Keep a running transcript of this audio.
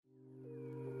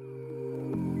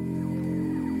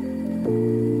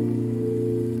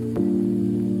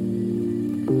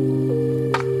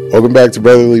Welcome back to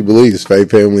Brotherly Beliefs,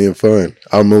 Faith, Family, and Fun.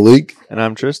 I'm Malik. And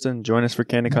I'm Tristan. Join us for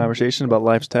candid conversation about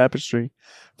life's tapestry.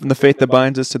 From the faith that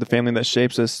binds us to the family that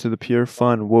shapes us to the pure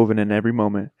fun woven in every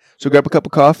moment. So grab a cup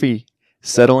of coffee,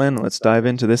 settle in, and let's dive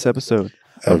into this episode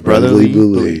of Brotherly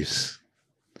Beliefs.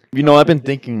 You know, I've been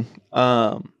thinking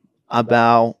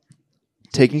about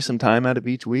taking some time out of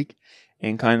each week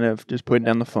and kind of just putting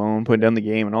down the phone, putting down the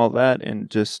game and all that, and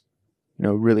just, you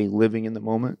know, really living in the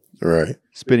moment. Right.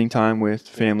 Spending time with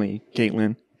family, Caitlin,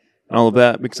 and all of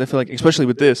that. Because I feel like, especially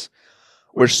with this,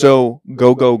 we're so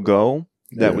go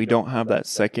that we don't have that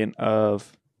second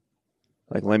of,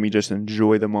 like, let me just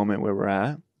enjoy the moment where we're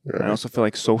at. Right. I also feel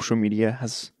like social media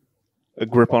has a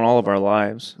grip on all of our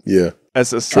lives. Yeah.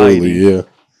 As a society. Truly, yeah.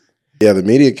 Yeah, the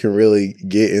media can really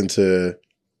get into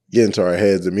our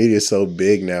heads. The media is so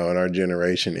big now in our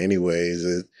generation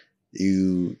anyways.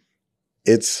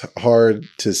 It's hard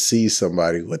to see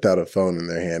somebody without a phone in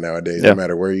their hand nowadays. No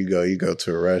matter where you go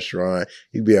to a restaurant,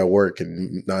 you be at work,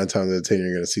 and 9 times out of 10 you're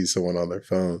going to see someone on their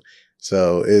phone.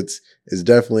 So it's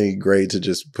definitely great to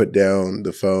just put down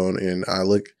the phone. And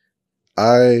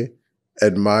I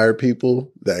admire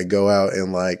people that go out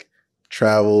and like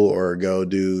travel or go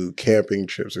do camping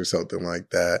trips or something like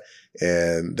that,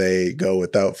 and they go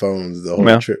without phones the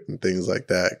whole trip and things like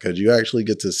that, because you actually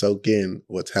get to soak in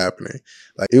what's happening.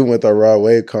 Like even with our Rod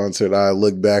Wave concert, I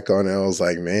look back on it, I was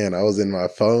like, man, I was in my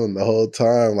phone the whole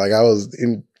time. Like I was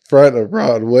in front of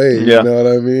Rod Wave, you know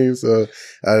what I mean? So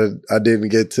I didn't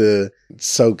get to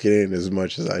soak it in as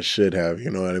much as I should have, you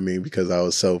know what I mean? Because I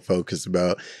was so focused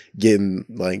about getting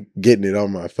it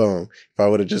on my phone. If I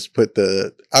would have just put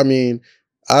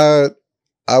I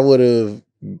would have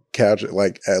captured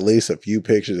like at least a few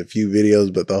pictures, a few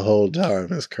videos, but the whole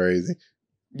time is crazy.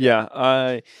 Yeah,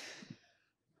 I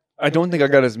don't think I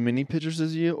got as many pictures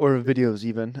as you or videos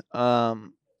even.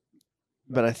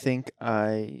 But I think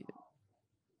I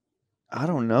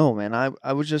don't know, man.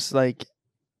 I was just like,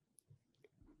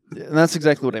 and that's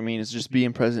exactly what I mean, is just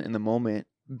being present in the moment,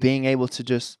 being able to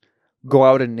just go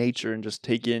out in nature and just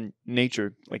take in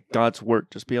nature, like God's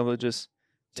work, just be able to just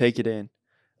take it in.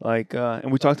 Like,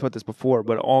 and we talked about this before,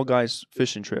 but all guys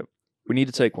fishing trip, we need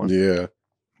to take one. Yeah.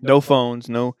 No phones,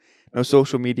 no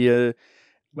social media.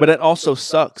 But it also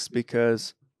sucks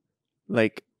because,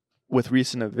 like, with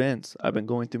recent events, I've been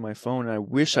going through my phone and I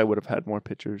wish I would have had more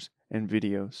pictures and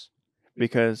videos,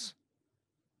 because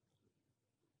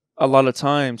a lot of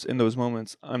times in those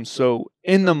moments, I'm so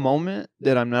in the moment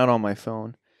that I'm not on my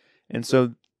phone. And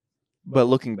so, but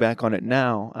looking back on it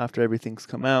now, after everything's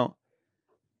come out,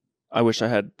 I wish I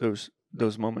had those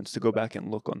moments to go back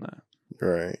and look on that.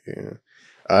 Right. Yeah.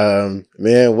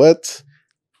 Man, what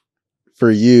for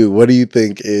you? What do you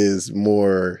think is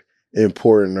more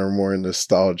important or more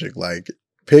nostalgic, like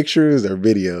pictures or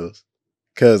videos?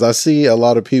 Because I see a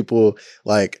lot of people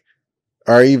like,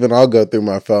 or even I'll go through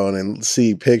my phone and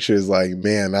see pictures like,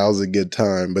 man, that was a good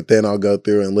time. But then I'll go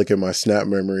through and look at my Snap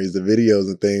memories, the videos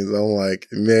and things. And I'm like,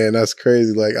 man, that's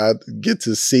crazy. Like I get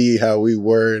to see how we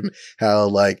were and how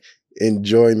like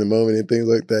enjoying the moment and things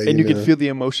like that. And you can feel the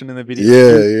emotion in the video.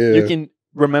 Yeah. You can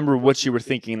remember what you were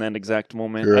thinking in that exact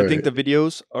moment. Right. I think the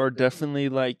videos are definitely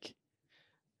like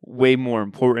way more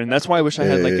important. That's why I wish I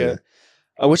had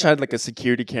like a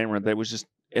security camera that was just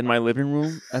in my living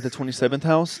room at the 27th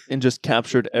house and just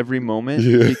captured every moment,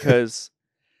 because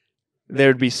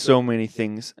there'd be so many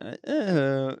things.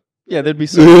 There'd be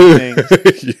so many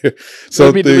things.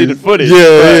 Some be deleted footage.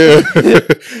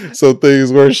 Some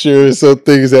things weren't shared. Some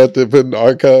things had to put in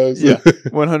archives.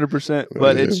 100%.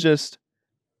 But it's just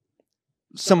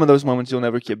some of those moments you'll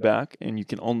never get back, and you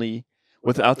can only,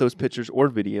 without those pictures or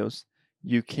videos,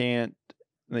 you can't.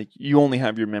 Like, you only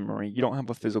have your memory. You don't have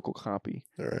a physical copy.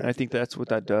 Right. And I think that's what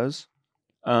that does.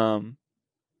 But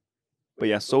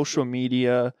yeah, social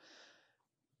media,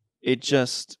 it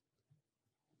just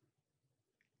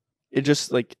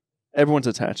like everyone's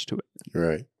attached to it.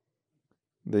 Right.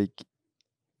 Like,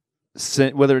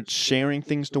 whether it's sharing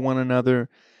things to one another,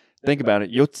 think about it.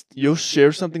 You'll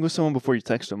share something with someone before you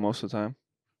text them most of the time.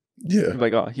 Yeah. You're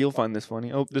like, oh, he'll find this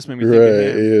funny. Oh, this made me think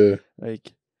of him. Yeah.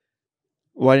 Like,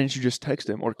 why didn't you just text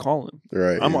him or call him?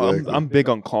 Right. I'm big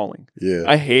on calling. Yeah.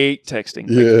 I hate texting.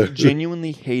 Like,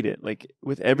 genuinely hate it. Like,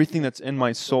 with everything that's in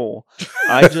my soul,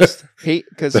 I just hate,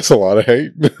 because that's a lot of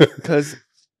hate. Because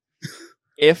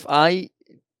if I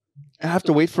have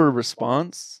to wait for a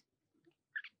response,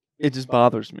 it just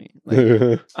bothers me.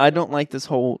 Like, I don't like this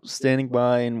whole standing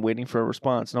by and waiting for a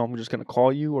response. No, I'm just going to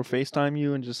call you or FaceTime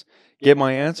you and just get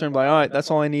my answer and be like, all right, that's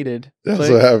all I needed. That's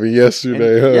what happened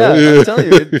yesterday. And, I'm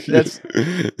telling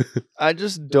you, I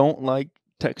just don't like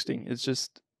texting. It's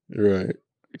just right.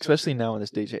 especially now in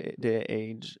this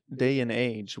day and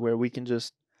age where we can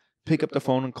just pick up the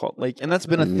phone and call, like, and that's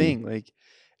been a thing, like,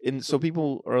 and so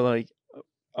people are like,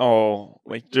 oh,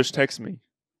 like, just text me,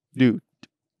 dude.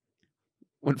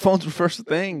 When phones were first a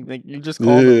thing, like, you just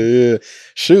called them. Yeah.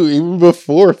 Shoot, even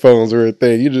before phones were a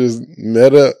thing, you just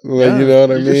met up, like, you know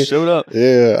what I mean? Just showed up.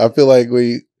 Yeah, I feel like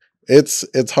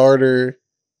it's harder.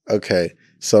 Okay,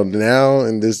 so now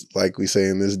in this, like we say,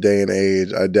 in this day and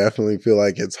age, I definitely feel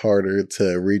like it's harder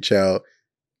to reach out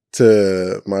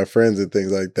to my friends and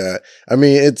things like that. I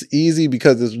mean, it's easy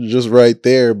because it's just right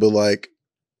there, but like,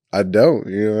 I don't,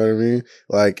 you know what I mean?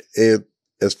 Like,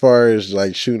 as far as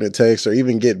like shooting a text or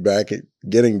even getting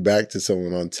back to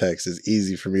someone on text, it's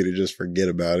easy for me to just forget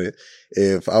about it.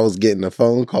 If I was getting a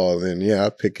phone call, then yeah, I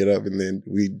pick it up and then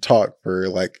we talk for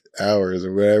like hours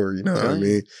or whatever, you know what I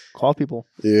mean? Call people.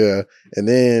 Yeah. And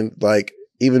then like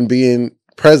even being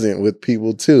present with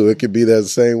people too, it could be that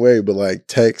same way, but like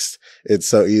text, it's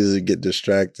so easy to get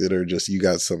distracted or just you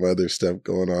got some other stuff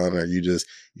going on or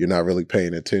you're not really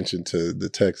paying attention to the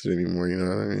text anymore, you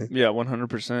know what I mean? Yeah,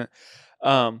 100%.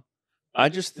 I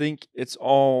just think it's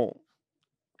all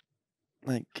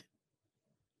like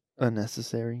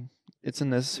unnecessary. It's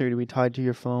unnecessary to be tied to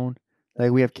your phone.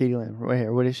 Like we have Katie Lamb right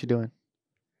here. What is she doing?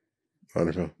 On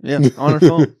her phone. Yeah, on her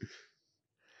phone.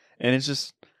 And it's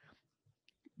just,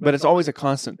 but it's always a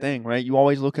constant thing, right? You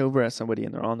always look over at somebody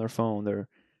and they're on their phone. They're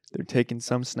taking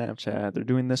some Snapchat. They're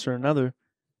doing this or another.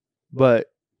 But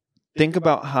think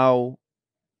about how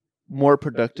more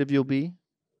productive you'll be,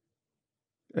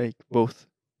 like both,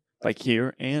 like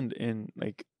here and in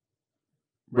like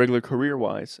regular career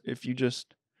wise, if you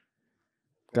just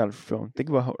got a phone. Think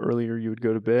about how earlier you would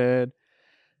go to bed.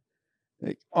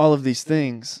 Like all of these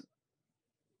things.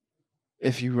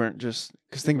 If you weren't just,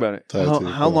 because think about it,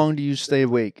 how long do you stay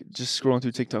awake just scrolling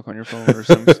through TikTok on your phone or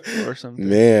something?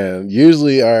 Man,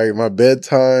 usually, all right, my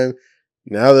bedtime.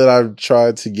 Now that I've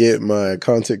tried to get my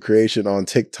content creation on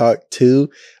TikTok too,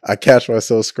 I catch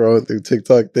myself scrolling through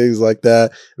TikTok, things like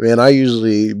that. Man, I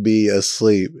usually be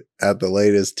asleep at the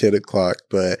latest 10 o'clock,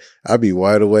 but I'd be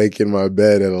wide awake in my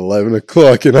bed at 11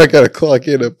 o'clock and I got to clock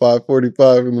in at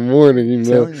 5:45 in the morning, you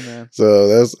know? You, man.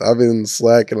 So I've been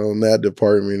slacking on that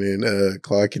department and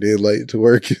clocking in late to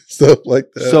work and stuff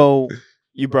like that. So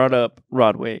you brought up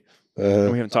Rod Wave.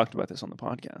 And we haven't talked about this on the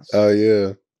podcast. Oh,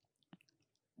 yeah.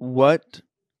 What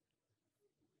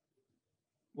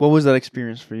was that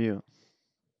experience for you?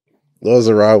 That was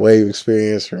a Rod Wave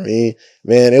experience for me.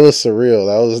 Man, it was surreal.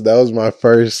 That was my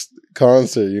first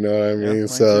concert, you know what I mean?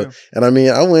 Yeah, and I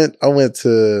mean, I went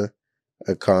to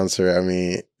a concert. I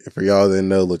mean, for y'all that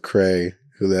know Lecrae,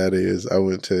 who that is, I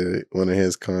went to one of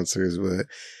his concerts, but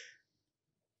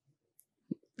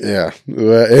yeah.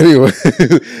 Well, anyway,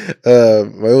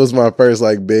 it was my first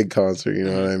like big concert, you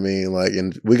know what I mean? Like,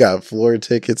 and we got floor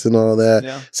tickets and all that.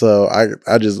 Yeah. So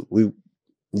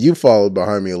you followed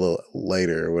behind me a little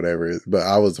later or whatever, but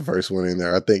I was the first one in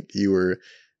there. I think you were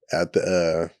at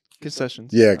the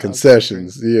concessions. Yeah,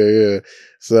 concessions. Yeah.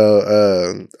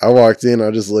 So I walked in,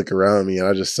 I just look around me and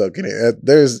I just soak it in.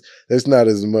 There's not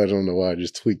as much, I don't know why I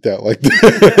just tweaked out like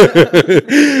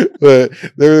that. But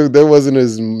there wasn't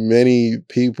as many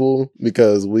people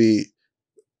because we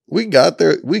got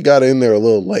in there a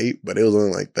little late, but it was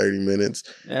only like 30 minutes.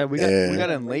 Yeah, we got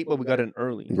in late, but we got in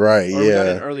early. Right, We got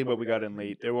in early, but we got in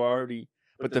late. They were already,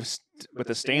 but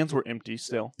the stands were empty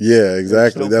still. Yeah,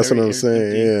 exactly. That's what I'm empty.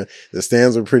 saying. Yeah, the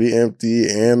stands were pretty empty,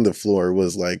 and the floor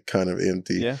was like kind of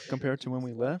empty. Yeah, compared to when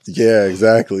we left. Yeah,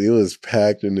 exactly. It was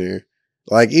packed in there.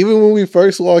 Like even when we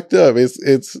first walked up,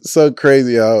 it's so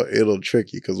crazy how it'll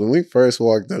trick you. Because when we first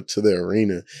walked up to the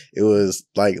arena, it was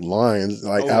like lines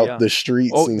like out the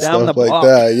streets and stuff like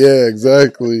that. Yeah,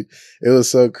 exactly. It was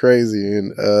so crazy,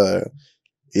 and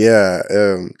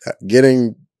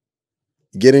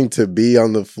getting to be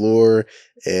on the floor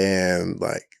and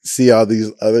like see all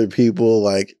these other people,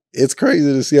 like it's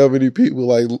crazy to see how many people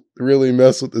like really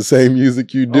mess with the same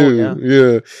music you do. Oh,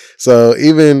 yeah. So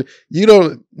even you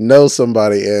don't know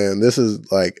somebody, and this is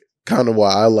like kind of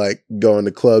why I like going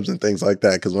to clubs and things like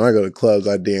that. Because when I go to clubs,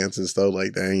 I dance and stuff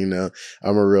like that. You know,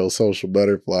 I'm a real social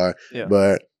butterfly. Yeah.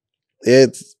 But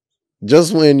it's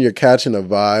just when you're catching a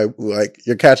vibe, like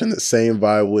you're catching the same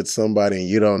vibe with somebody and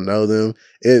you don't know them,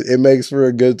 it makes for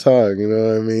a good time. You know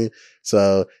what I mean?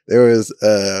 So there was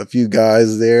a few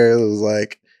guys there. It was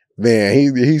like, man,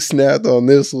 he snapped on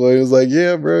this one. It was like,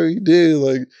 yeah, bro, he did.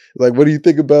 Like, what do you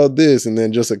think about this? And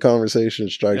then just a conversation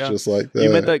strikes just like that. You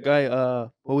met that guy.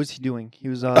 What was he doing? He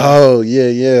was. Oh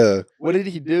yeah. What did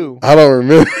he do? I don't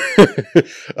remember.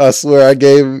 I swear,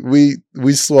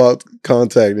 we swapped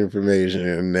contact information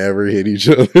and never hit each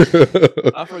other.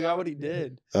 I forgot what he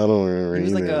did. I don't remember. He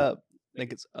was like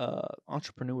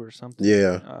entrepreneur or something.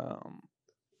 Yeah.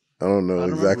 I don't know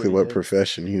exactly what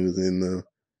profession he was in though.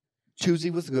 Tuesday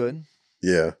was good.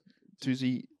 Yeah.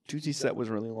 Tuesday's set was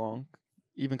really long,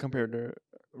 even compared to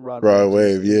Rod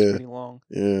Wave. Yeah. Pretty long.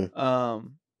 Yeah.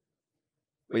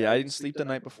 But yeah, I didn't sleep the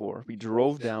night before. We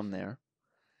drove down there,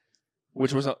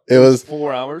 which was it was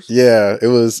 4 hours. Yeah, it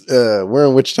was. We're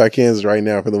in Wichita, Kansas right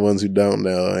now. For the ones who don't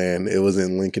know, and it was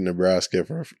in Lincoln, Nebraska.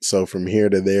 So from here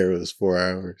to there, it was 4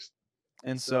 hours.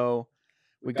 And so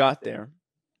we got there,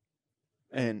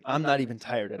 and I'm not even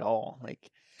tired at all.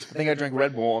 Like I think I drank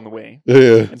Red Bull on the way.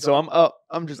 Yeah. And so I'm up.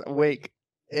 I'm just awake,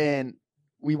 and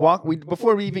we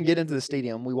before we even get into the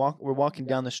stadium. We're walking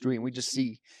down the street, and we just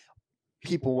see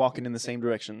people walking in the same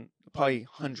direction. Probably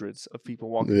hundreds of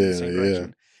people walking in the same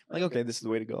direction. Yeah. Like, okay, this is the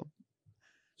way to go.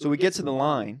 So we get to the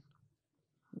line.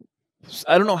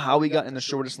 I don't know how we got in the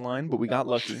shortest line, but we got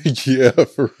lucky. Yeah,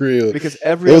 for real. Because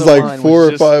it was like 4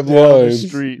 or 5 lines.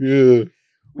 Street. Yeah.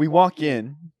 We walk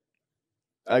in.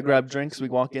 I grabbed drinks. We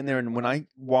walk in there, and when I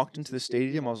walked into the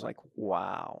stadium, I was like,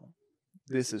 "Wow,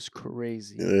 this is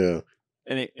crazy." Yeah.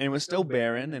 And it was still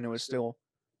barren, and it was still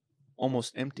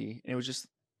almost empty. And it was just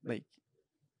like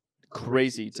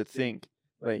crazy to think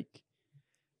like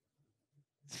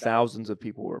thousands of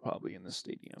people were probably in the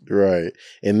stadium. Right.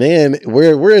 And then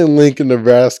we're in Lincoln,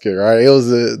 Nebraska, right? It was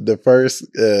the first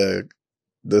it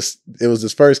was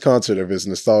his first concert of his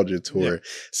nostalgia tour. Yeah.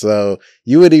 So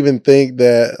you would even think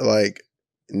that like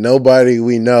nobody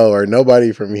we know or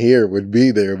nobody from here would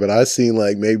be there, but I seen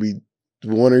like maybe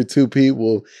 1 or 2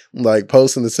 people like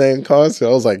posting the same concert.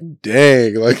 I was like,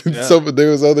 dang, like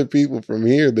there was other people from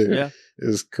here there. Yeah. It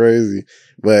was crazy.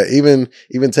 But even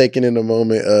taking in a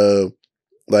moment of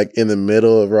like in the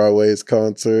middle of Rod Wave's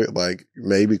concert, like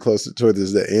maybe closer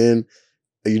towards the end,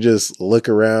 you just look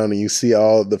around and you see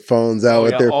all the phones out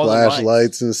with their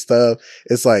flashlights and stuff.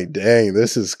 It's like, dang,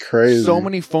 this is crazy. So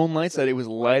many phone lights that it was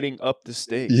lighting up the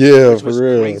stage. Yeah, which for was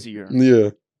real. Crazier. Yeah.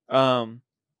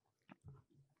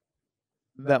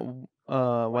 That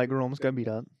white girl almost got beat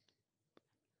up.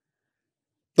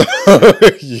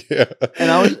 Yeah.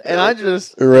 And I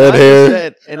just red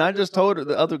hair. I just told her,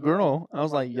 the other girl, I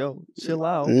was like, yo, chill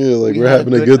out. Yeah, like we're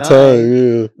having a good time.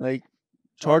 Yeah. Like,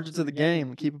 charge it to the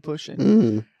game, keep it pushing.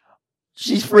 Mm.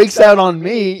 She freaks out on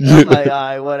me. I'm like, all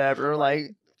right, whatever.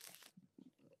 Like,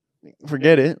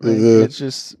 forget it. Like, it's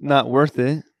just not worth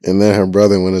it. And then her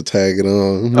brother went to tag it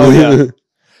on. Oh yeah.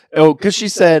 Because she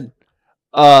said,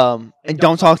 and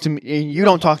don't talk to me. And you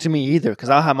don't talk to me either, because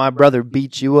I'll have my brother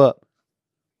beat you up.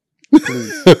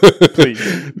 Please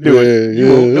do it.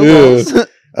 Yeah.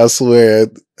 I swear,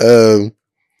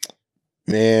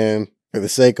 man. For the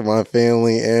sake of my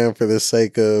family and for the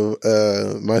sake of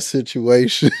my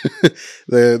situation,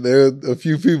 there a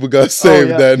few people got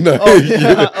saved that night. Oh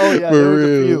yeah, for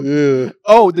real. Yeah.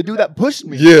 Oh, the dude that pushed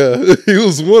me. Yeah, he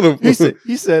was one of them.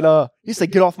 He said,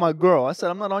 get off my girl. I said,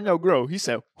 I'm not on your girl. He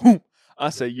said, whoom. I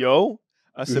said, yo.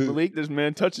 I said, Malik, this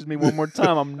man touches me one more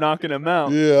time, I'm knocking him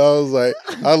out. Yeah, I was like,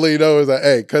 I leaned over, I was like,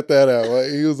 hey, cut that out.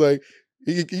 Like, he was like,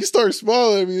 he started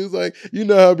smiling at me. He was like, you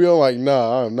know how I be? I'm like,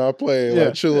 nah, I'm not playing.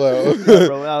 Like, chill out. Yeah,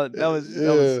 bro, that was.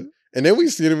 And then we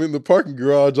seen him in the parking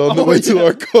garage on the way to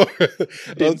our car.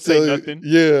 Didn't say nothing.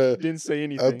 Yeah. Didn't say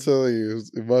anything. I'll tell you,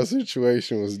 my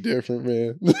situation was different,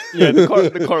 man. Yeah,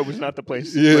 the car was not the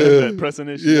place. Yeah. That pressing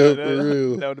issue. Yeah, for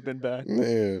real. That would have been bad.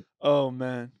 Man. Oh,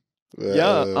 man.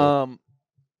 Yeah.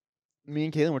 Me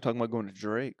and Kaylin were talking about going to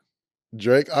Drake.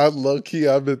 Drake, I've been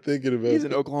thinking about it. He's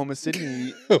in Oklahoma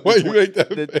City. Why you make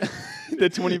that? The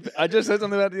 20. I just said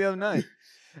something about it the other night.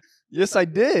 Yes, I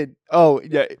did. Oh,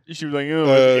 yeah. She was like, oh,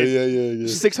 yeah.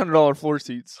 $600 floor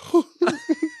seats.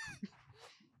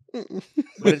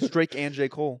 But it's Drake and J.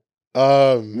 Cole.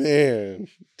 Oh, man.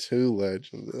 2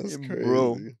 legends. That's crazy.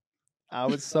 Bro, I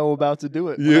was so about to do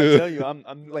it. When I tell you,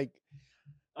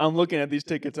 I'm looking at these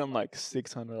tickets. I'm like,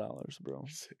 $600, bro.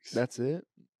 That's it?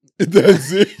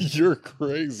 That's it? You're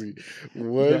crazy.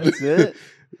 What? That's it?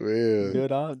 Man.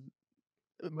 Good odds.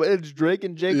 But it's Drake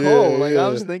and J. Cole. Like, I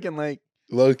was thinking, like,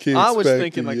 low key. I was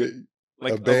thinking, like a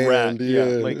band, rat. Yeah.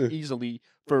 Like, easily.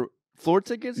 For floor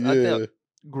tickets, I think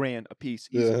 $1,000 a piece.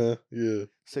 Easily. Yeah.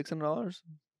 $600?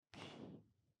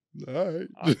 All right.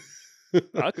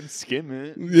 I can skim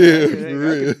it. Yeah, I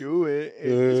can do it.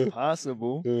 It's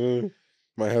possible.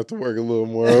 Might have to work a little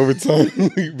more overtime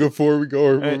before we go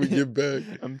or when we get back.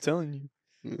 I'm telling you.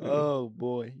 Oh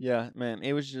boy, yeah, man.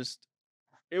 It was just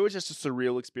a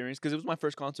surreal experience because it was my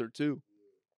first concert too.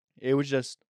 It was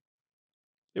its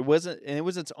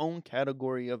own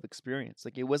category of experience.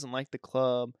 Like it wasn't like the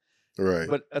club. Right.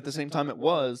 But at the same time, it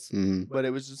was. Mhm. But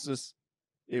it was just this.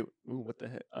 Ooh, what the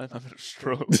heck? I thought it was a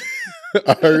stroke.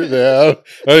 I heard that.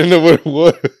 I didn't know what it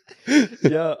was.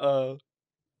 Yeah.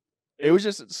 It was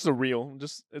just surreal,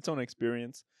 just its own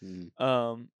experience.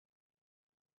 Mhm.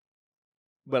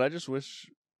 But I just wish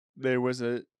there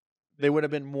would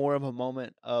have been more of a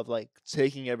moment of like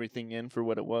taking everything in for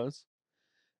what it was.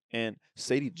 And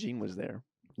Sadie Jean was there.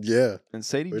 Yeah, And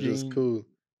Sadie which is Jean, cool.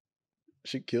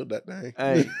 She killed that thing.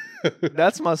 hey,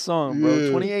 that's my song, bro. Yeah.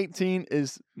 2018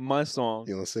 is my song.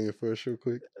 You want to sing it for us real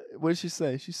quick? What did she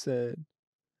say? She said,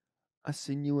 I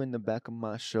seen you in the back of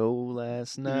my show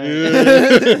last night.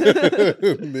 Yeah.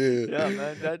 Man. Yeah,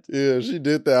 man. Yeah, she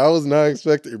did that. I was not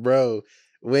expecting, bro.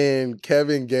 When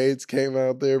Kevin Gates came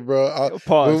out there, bro.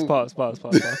 Pause.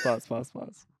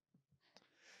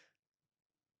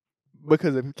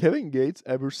 Because if Kevin Gates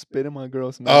ever spit in my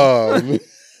girl's mouth, Man.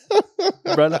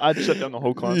 brother, I'd shut down the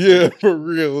whole concert. Yeah, for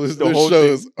real. This whole show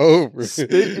thing. is over.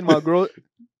 Spit in my girl.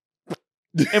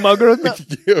 In my girl's mouth.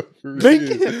 Yeah, for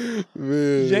Yanking real.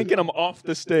 Man. Yanking him off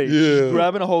the stage. Yeah. Just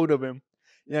grabbing a hold of him.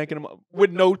 Yanking him up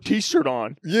with no t-shirt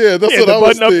on. Yeah, that's what the I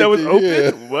was button up thinking. that was open.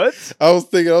 Yeah. What? I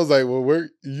was like, well,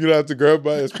 you don't have to grab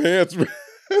by his pants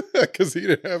because he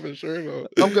didn't have a shirt on.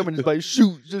 I'm grabbing his by his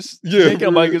shoes, just Yeah, yanking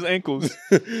him by his ankles.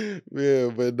 Yeah,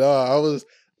 but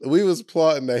we was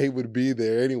plotting that he would be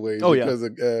there anyway because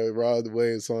of Rod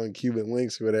Wave's song Cuban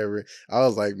Links or whatever. I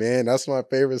was like, man, that's my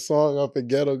favorite song off of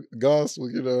Ghetto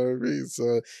Gospel, you know what I mean?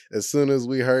 So as soon as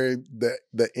we heard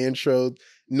the intro,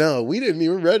 no, we didn't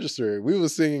even register it. We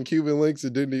was singing Cuban Links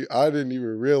and I didn't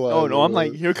even realize. Oh no, I'm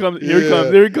like, here he comes. Yeah,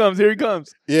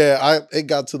 it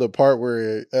got to the part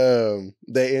where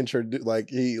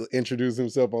he introduced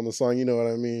himself on the song, you know what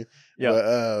I mean? Yeah. But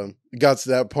it got to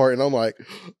that part and I'm like,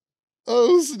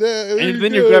 oh snap! And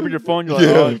then you're grabbing your phone. You're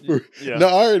like, No,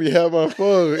 I already have my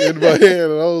phone in my hand,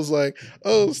 and I was like,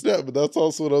 oh snap! But that's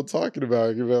also what I'm talking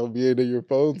about. You know, being in your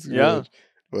phone too much.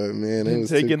 But man, it was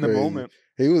taking too the crazy. moment.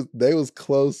 They was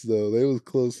close though. They was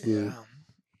close to. Yeah.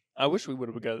 I wish we would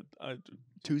have got.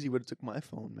 Tuesday would have took my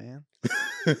phone, man.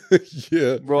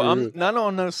 Yeah, bro. I'm not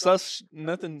on no sus.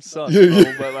 Nothing sus,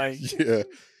 Yeah, bro. But like,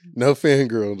 no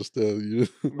fangirl stuff. You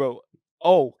know? Bro.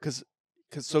 Oh,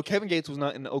 so Kevin Gates was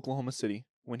not in Oklahoma City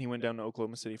when he went down to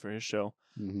Oklahoma City for his show.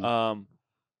 Mm-hmm.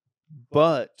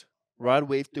 But Rod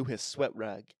Wave threw his sweat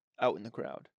rag out in the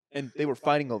crowd, and they were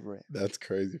fighting over it. That's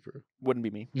crazy, bro. Wouldn't be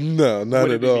me. No, not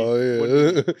at all.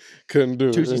 Yeah, couldn't do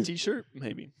it. Tucci's t-shirt,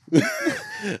 maybe.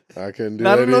 I couldn't do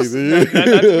that either.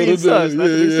 Not to be sus. Not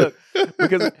to be sus.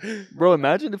 Because, bro,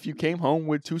 imagine if you came home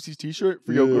with Tucci's t-shirt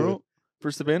for your girl for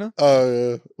Savannah. Oh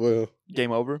yeah, well,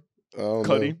 game over.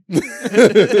 Cuddy. Cuddy,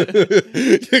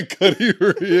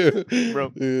 yeah.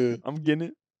 Bro. Yeah. I'm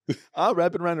getting it. I'll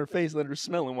wrap it around her face, let her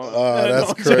smell it.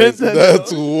 That's crazy.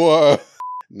 That's wild.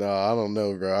 No, I don't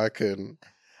know, bro. I couldn't.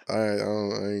 I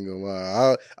ain't gonna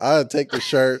lie. I'd take the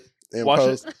shirt and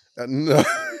post. No,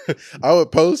 I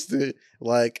would post it.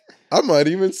 Like I might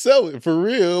even sell it for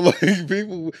real. Like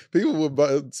people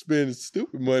would spend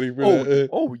stupid money for that.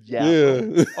 Oh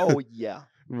yeah. Oh yeah.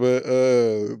 But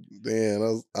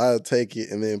man, I'd take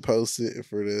it and then post it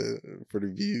for the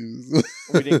views.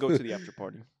 We didn't go to the after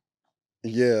party.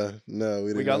 Yeah, no,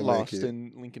 we got lost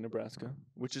in Lincoln, Nebraska,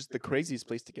 which is the craziest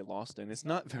place to get lost in. It's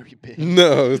not very big.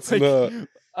 No, it's not.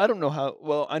 I don't know how.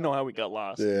 Well, I know how we got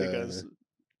lost because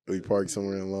we parked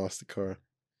somewhere and lost the car.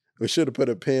 We should have put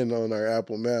a pin on our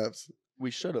Apple Maps.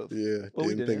 We should have. Yeah,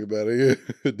 didn't think about it.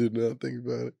 Yeah, did not think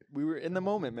about it. We were in the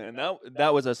moment, man.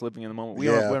 That was us living in the moment. We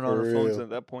weren't on our phones at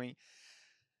that point.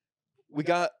 We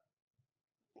got.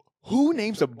 Who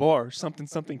names a bar something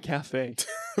cafe?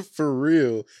 For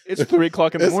real. It's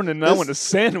 3:00 in the morning and I want a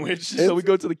sandwich. So we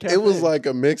go to the cafe. It was like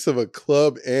a mix of a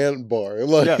club and bar.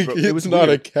 Like bro, it was not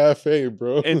weird. A cafe,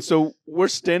 bro. And so we're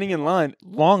standing in line,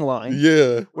 long line.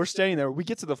 Yeah. We're standing there. We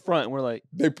get to the front and we're like,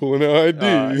 they pulling out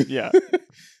IDs. Yeah.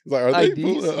 Like, are they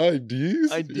pulling out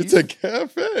IDs? It's a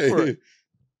cafe.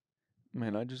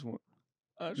 Man, I just want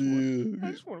a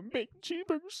bacon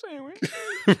cheeseburger sandwich.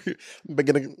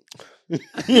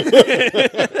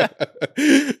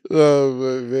 Oh,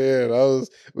 but man,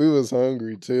 we was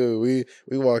hungry too.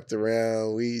 We walked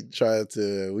around. We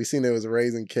seen there was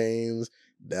Raising Cane's.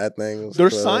 That thing was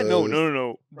their sign.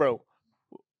 No, bro.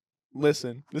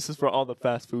 Listen, this is for all the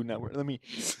fast food networks. Let me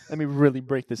really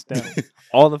break this down.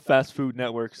 All the fast food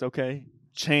networks, okay?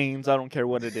 Chains, I don't care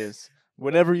what it is.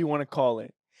 Whatever you want to call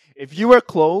it. If you are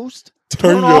closed,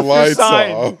 turn your lights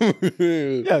off.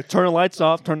 Yeah, turn the lights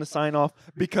off, turn the sign off,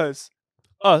 because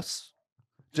us,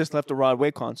 Just left a Rod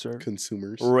Wave concert.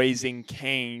 Consumers. Raising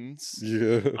Cane's.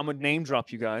 Yeah. I'm gonna name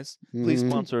drop you guys. Please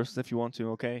sponsor us if you want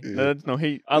to. Okay. Yeah. No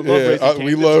hate. I love Raising Cane's.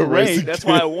 We love Raising That's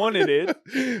why I wanted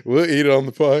it. We'll eat it on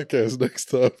the podcast next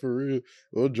time for real.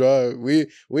 We'll drive. We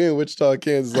in Wichita,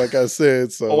 Kansas, like I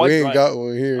said, so we ain't got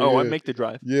one here. Oh, I make the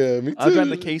drive. Yeah, me too. I've gone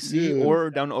to KC or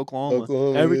down to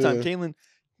Oklahoma. Every time. Caitlin,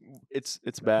 it's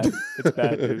bad. It's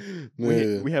bad, dude.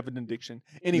 We have an addiction.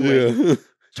 Anyway,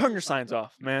 turn your signs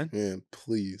off, man. Man,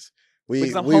 please.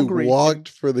 We walked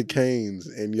for the Canes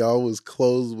and y'all was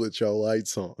closed with y'all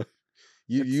lights on.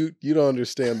 You don't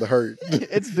understand the hurt.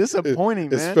 It's disappointing,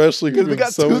 man. Especially because we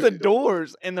got to the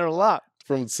doors and they're locked.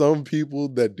 From some people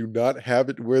that do not have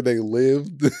it where they live.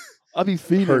 I'll be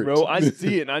feeding, bro. I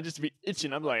see it and I just be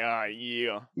itching. I'm like,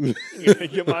 yeah. I'm gonna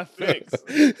get my fix.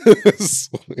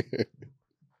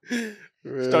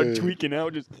 Start tweaking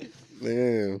out. Just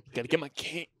man. Gotta get my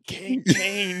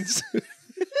canes.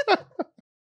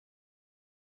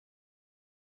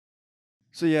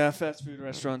 So yeah, fast food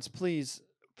restaurants, please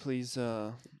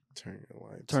turn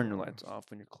your lights off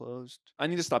when you're closed. I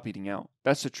need to stop eating out.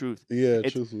 That's the truth. Yeah,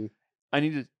 truthfully. I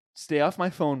need to stay off my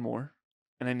phone more,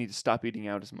 and I need to stop eating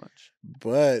out as much.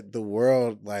 But the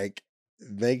world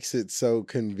makes it so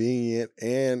convenient,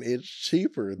 and it's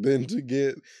cheaper than to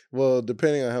get. Well,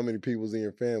 depending on how many people's in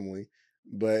your family.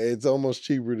 But it's almost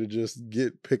cheaper to just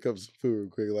pick up some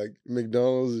food quick. Like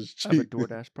McDonald's is cheap. I have a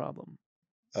DoorDash problem.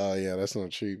 Oh yeah, that's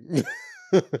not cheap.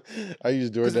 I use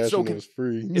DoorDash when it was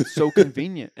free. It's so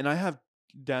convenient, and I have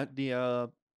the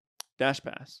Dash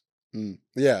Pass.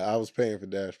 Yeah, I was paying for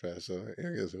Dash Pass, so I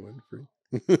guess it wasn't free.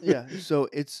 Yeah, so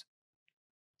it's.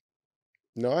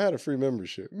 No, I had a free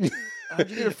membership. How'd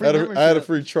you get a free membership? I had a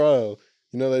free trial.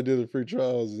 You know, they do the free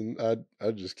trials, and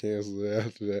I just canceled it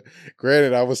after that.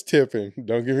 Granted, I was tipping.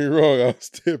 Don't get me wrong, I was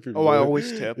tipping. Oh, I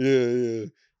always tip. Yeah.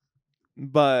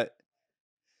 But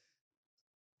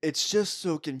it's just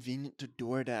so convenient to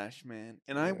DoorDash, man.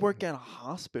 And I work at a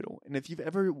hospital, and if you've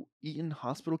ever eaten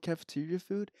hospital cafeteria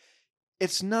food,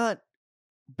 it's not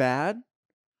bad,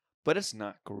 but it's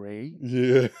not great.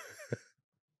 Yeah.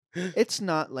 It's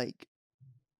not like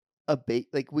I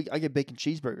get bacon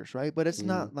cheeseburgers, right? But it's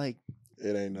not like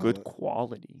it ain't good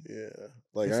quality. Yeah,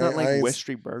 it's not like West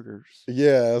Street Burgers.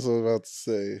 Yeah, that's what I was about to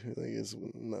say. Like it's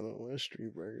not a West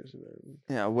Street Burgers.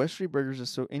 Yeah, West Street Burgers is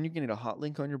so, and you can eat a hot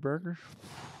link on your burger.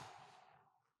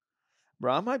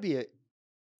 Bro, I might be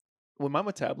when my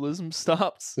metabolism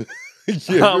stops.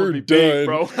 Yeah, you're done, big,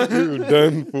 bro. You're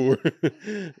done for,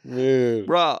 man.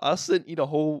 Bro, I'll sit and eat a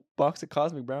whole box of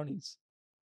Cosmic Brownies.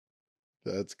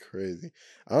 That's crazy.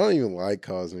 I don't even like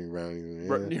Cosmic Brownies, man.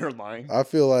 Bro, you're lying. I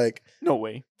feel like no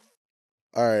way.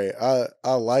 All right,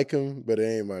 I like them, but it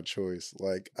ain't my choice.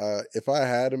 Like, if I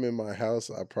had them in my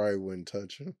house, I probably wouldn't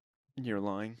touch them. You're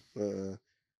lying.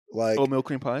 Like oatmeal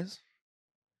cream pies.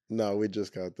 No, we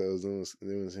just got those. It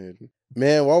was hidden.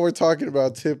 Man, while we're talking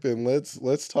about tipping,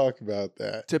 let's talk about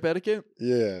that. Tip etiquette?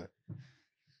 Yeah.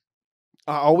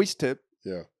 I always tip.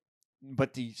 Yeah.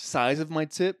 But the size of my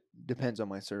tip depends on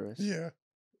my service. Yeah.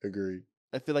 Agreed.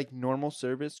 I feel like normal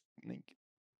service,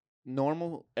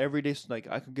 normal everyday,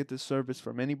 I could get this service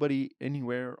from anybody,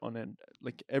 anywhere on an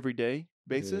everyday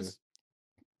basis,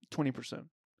 20%.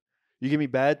 You give me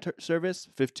bad service,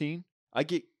 15. I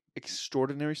get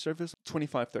extraordinary service,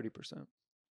 25-30%.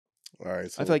 All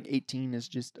right, so I feel like 18 is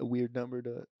just a weird number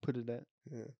to put it at.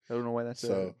 Yeah. I don't know why that's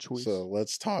a choice. So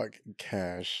let's talk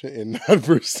cash and not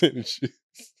percentages.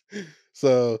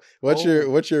 So what's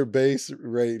your base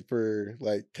rate for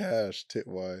cash tip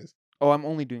wise? Oh,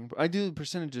 I do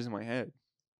percentages in my head.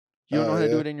 You don't know how to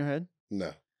do it in your head?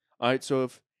 No. All right, so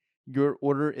if your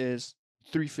order is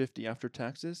 $3.50 after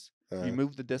taxes, you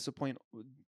move the decimal point.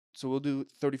 So we'll do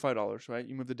 $35, right?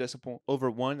 You move the decimal point over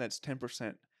 1, that's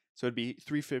 10%. So it'd be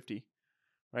 $3.50,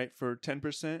 right? For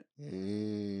 10%.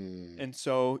 And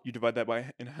so you divide that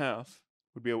in half,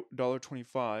 would be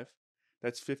 $1.25.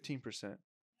 That's 15%,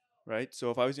 right? So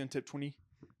if I was going to tip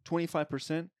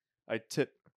 25%, I'd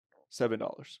tip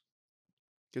 $7.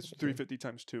 Gets $3.50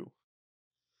 times 2.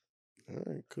 All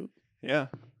right, cool. Yeah.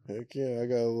 Heck yeah, I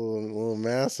got a little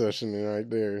math session in right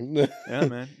there. Yeah,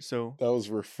 man. So that was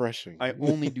refreshing. I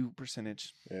only do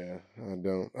percentage. Yeah, I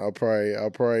don't. I'll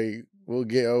probably we'll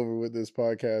get over with this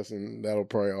podcast and that'll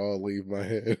probably all leave my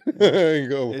head. I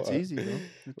ain't gonna It's lie. easy, bro.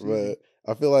 But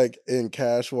I feel like in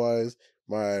cash wise,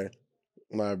 my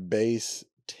base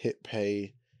tip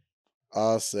pay,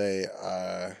 I'll say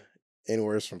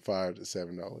anywhere from $5 to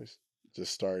 $7.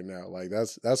 Just starting out,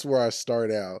 that's where I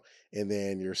start out, and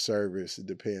then your service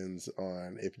depends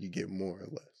on if you get more or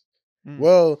less.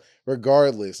 Well,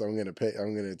 regardless, I'm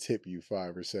gonna tip you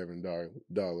 $5 or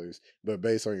 $7, but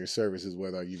based on your services,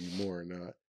 whether I give you more or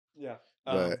not. Yeah.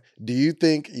 But do you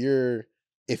think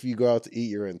if you go out to eat,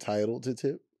 you're entitled to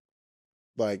tip?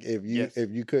 Like Yes.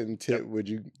 if you couldn't tip, Yep. would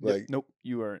you Yep. like? Nope.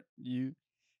 You are you.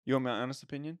 You want my honest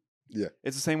opinion? Yeah.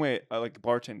 It's the same way like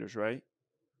bartenders, right?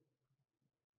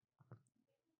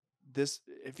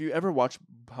 If you ever watch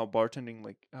how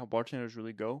bartenders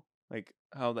really go, like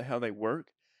how they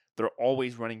work, they're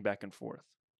always running back and forth,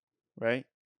 right?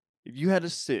 If you had to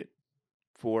sit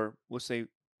for, let's say,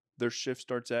 their shift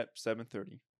starts at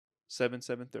 7:30,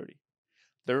 7:30,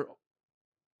 they're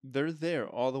they're there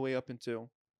all the way up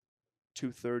until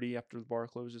 2:30 after the bar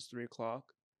closes, 3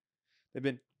 o'clock. They've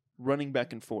been running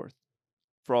back and forth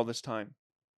for all this time,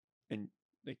 and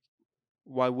like,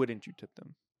 why wouldn't you tip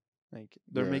them? Like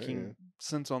they're making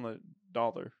cents on the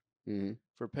dollar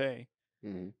for pay.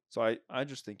 So I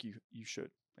just think you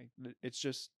should. Like it's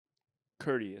just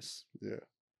courteous.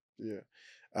 Yeah.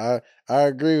 I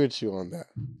agree with you on that.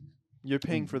 You're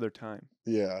paying for their time.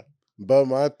 Yeah. But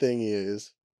my thing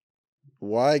is,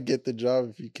 why get the job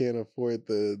if you can't afford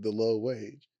the low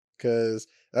wage? Because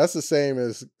that's the same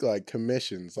as like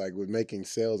commissions, like with making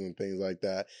sales and things like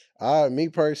that. Me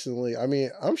personally, I mean,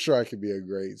 I'm sure I could be a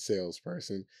great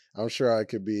salesperson. I'm sure I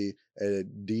could be a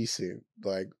decent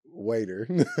like waiter.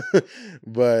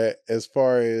 But as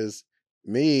far as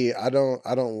me, I don't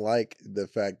like the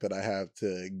fact that I have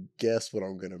to guess what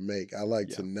I'm gonna make. I like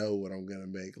to know what I'm gonna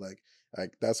make. Like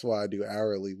that's why I do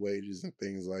hourly wages and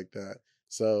things like that.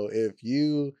 So if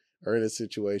you are in a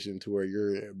situation to where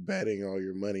you're betting all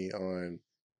your money on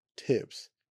tips,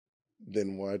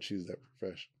 then why choose that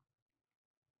profession?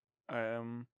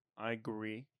 I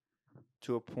agree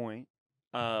to a point.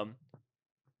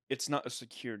 It's not a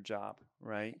secure job,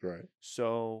 right? Right.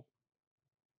 So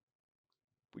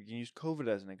we can use COVID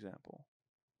as an example.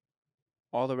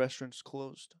 All the restaurants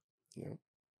closed. Yeah.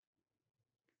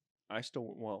 I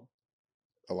still well.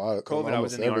 A lot of COVID, I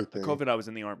was almost in the everything. COVID, I was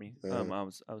in the army. I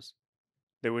was.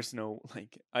 There was no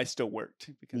like. I still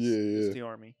worked because it's the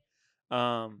army.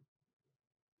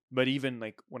 But even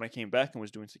like when I came back and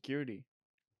was doing security,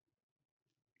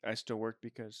 I still worked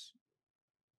because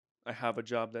I have a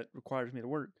job that requires me to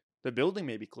work. The building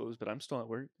may be closed, but I'm still at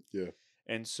work. Yeah.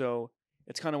 And so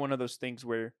it's kind of one of those things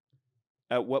where,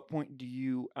 at what point do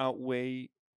you outweigh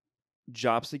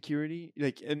job security?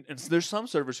 Like, and so there's some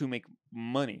servers who make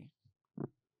money,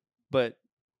 but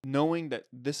knowing that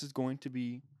this is going to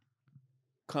be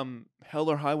come hell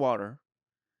or high water,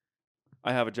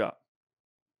 I have a job.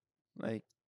 Like,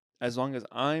 as long as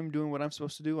I'm doing what I'm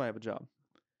supposed to do, I have a job.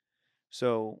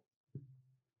 So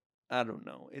I don't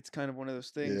know. It's kind of one of those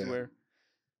things where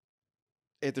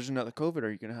if there's another COVID,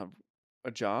 are you going to have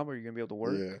a job? Are you going to be able to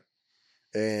work? Yeah.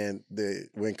 And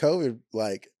when COVID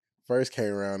like first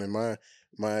came around, and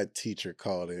my teacher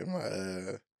called it,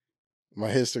 my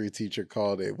history teacher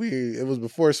called it. It was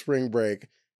before spring break.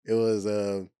 It was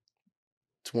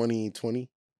 2020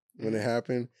 when it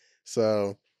happened.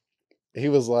 So he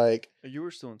was like, You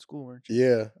were still in school, weren't you?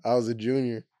 yeah, I was a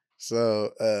junior.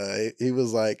 So he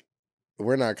was like,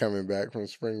 we're not coming back from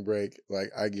spring break. Like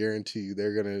I guarantee you,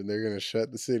 they're gonna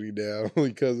shut the city down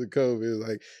because of COVID.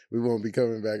 Like we won't be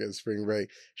coming back at spring break.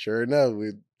 Sure enough,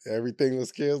 everything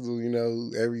was canceled.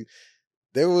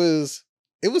 It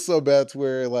was so bad to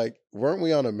where like weren't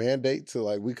we on a mandate to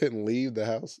like we couldn't leave the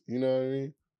house? You know what I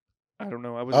mean? I don't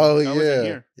know. I Oh wasn't yeah,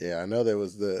 here. yeah. I know there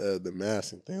was the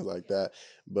mask and things like that,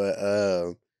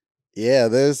 but yeah,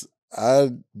 I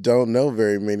don't know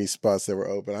very many spots that were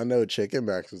open. I know Chicken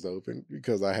Max was open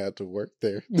because I had to work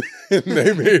there, and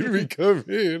they made me come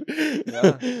in.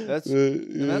 Yeah, that's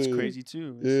yeah, crazy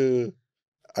too. Yeah,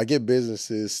 I get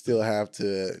businesses still have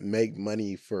to make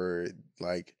money for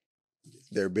like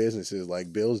their businesses.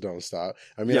 Like bills don't stop.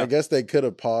 I mean, I guess they could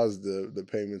have paused the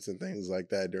payments and things like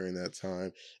that during that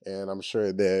time, and I'm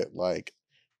sure that like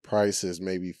prices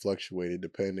maybe fluctuated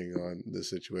depending on the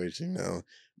situation now,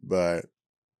 but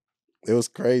it was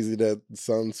crazy that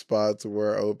some spots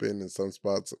were open and some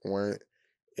spots weren't.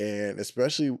 And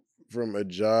especially from a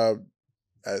job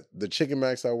at the Chicken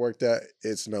Max I worked at,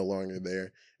 it's no longer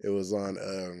there. It was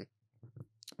on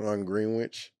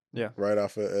Greenwich. Yeah. Right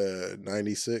off of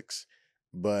 96.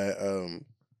 But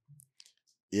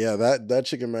yeah, that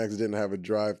Chicken Max didn't have a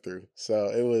drive through. So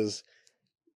it was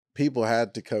people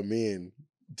had to come in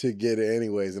to get it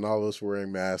anyways, and all of us were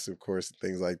wearing masks, of course,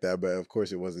 things like that. But of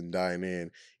course, it wasn't dine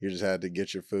in. You just had to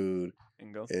get your food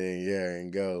and go.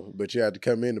 and go. But you had to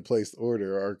come in to place the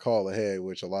order or call ahead,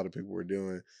 which a lot of people were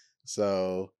doing.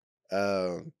 So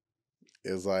it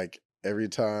was like every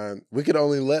time we could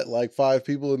only let like 5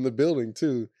 people in the building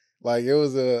too. Like it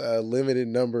was a limited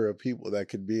number of people that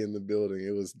could be in the building.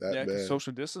 It was that Yeah, because bad.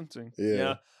 social distancing.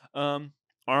 Yeah.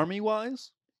 Army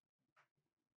wise,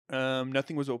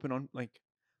 nothing was open on like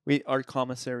our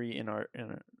commissary in our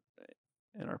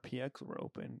PX were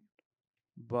open,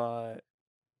 but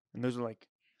and those are like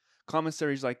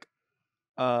commissaries like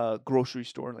grocery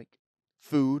store like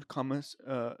food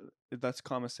that's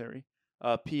commissary.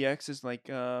 PX is like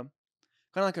kind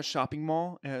of like a shopping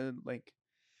mall, and like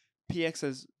PX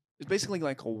is it's basically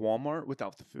like a Walmart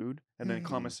without the food, and then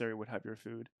commissary would have your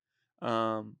food,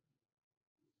 and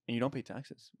you don't pay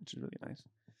taxes, which is really nice.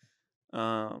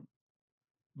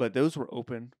 But those were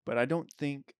open, but I don't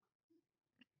think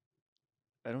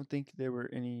there were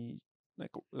any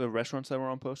like the restaurants that were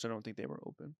on post. I don't think they were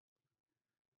open.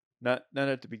 Not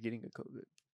at the beginning of COVID.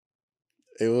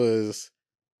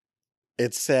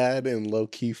 It's sad and low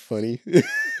key funny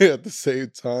at the same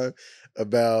time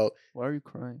about. Why are you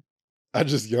crying? I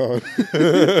just yawned.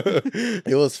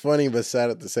 It was funny but sad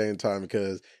at the same time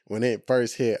because when it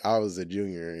first hit, I was a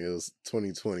junior. It was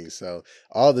 2020, so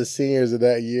all the seniors of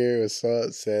that year were so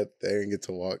upset they didn't get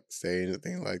to walk the stage and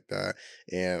things like that.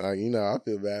 And I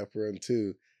feel bad for them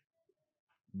too.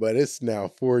 But it's now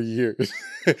 4 years,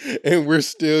 and we're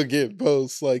still getting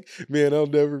posts like, "Man, I'll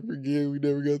never forget. We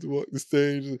never got to walk the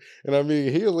stage." And I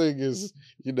mean, healing is,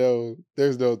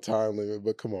 there's no time limit.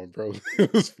 But come on, bro,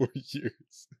 it was 4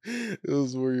 years. It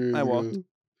was 4 years I ago. walked.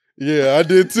 Yeah, I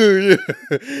did too.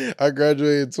 Yeah, I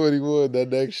graduated in 21 that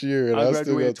next year, and I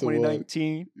still graduated got to walk.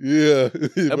 2019. Yeah,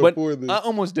 But before this. I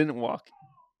almost didn't walk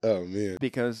Oh man,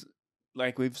 because,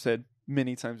 like we've said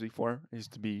many times before, I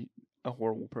used to be a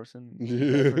horrible person.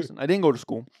 Yeah. Bad person. I didn't go to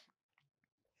school.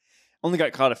 Only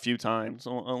got caught a few times.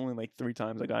 Only like 3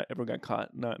 times I ever got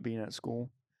caught not being at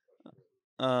school.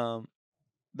 The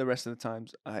rest of the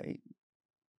times I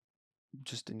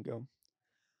just didn't go.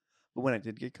 But when I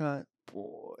did get caught,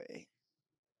 boy,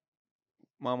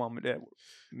 my mom and dad were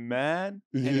mad.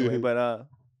 Anyway, Yeah.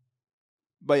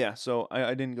 but yeah, so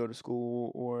I didn't go to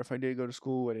school, or if I did go to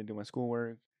school, I didn't do my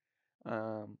schoolwork.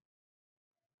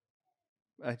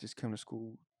 I just come to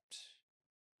school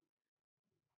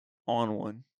on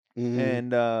one. Mhm.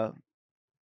 And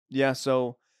yeah,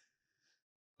 so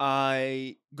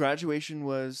graduation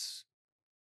was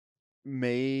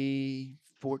May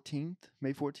 14th,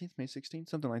 May 16th,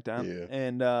 something like that. Yeah.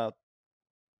 And I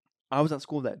was at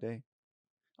school that day.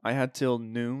 I had till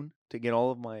noon to get all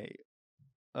of my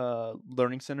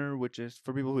Learning Center, which is,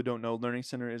 for people who don't know, Learning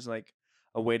Center is like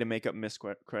a way to make up missed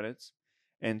credits.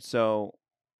 And so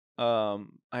I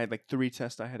had like 3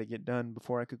 tests I had to get done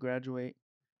before I could graduate,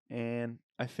 and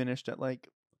I finished at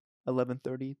like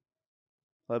 11:30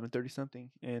 something.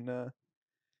 And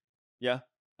yeah,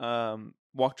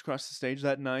 walked across the stage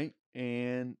that night,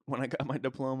 and when I got my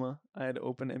diploma, I had to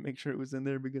open it and make sure it was in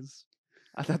there because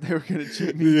I thought they were gonna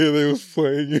cheat me. Yeah, they was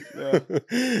playing you.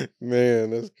 Yeah.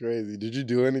 Man, that's crazy. Did you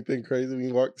do anything crazy when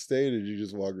you walked the stage, or did you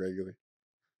just walk regularly?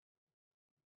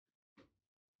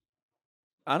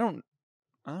 I don't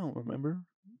remember.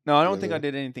 No, I don't think I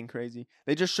Really? did anything crazy.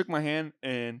 They just shook my hand,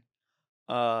 and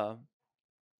uh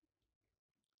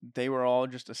they were all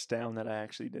just astounded that I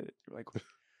actually did it. They're like,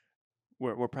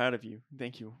 we're proud of you.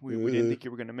 Thank you. We didn't think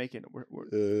you were gonna make it.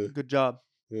 We're good job.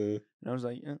 And I was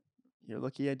like, yeah, you're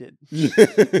lucky I did. Yeah.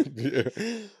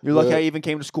 You're lucky I even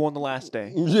came to school on the last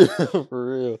day. Yeah,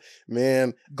 for real.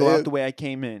 Man, Go out the way I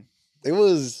came in. I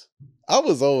was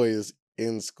always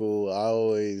in school.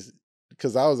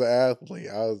 Because I was an athlete.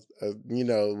 I was,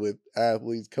 with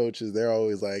athletes, coaches, they're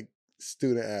always like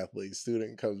student athlete.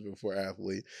 Student comes before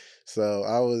athlete. So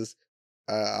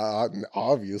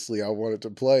obviously I wanted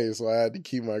to play, so I had to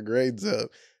keep my grades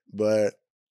up. But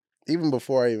even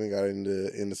before I even got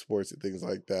into sports and things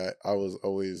like that, I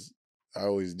always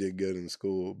did good in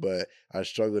school, but I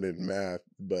struggled in math.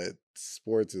 But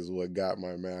sports is what got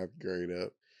my math grade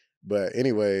up. But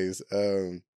anyways,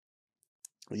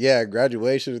 yeah,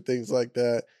 graduation and things like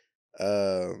that.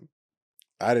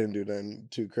 I didn't do nothing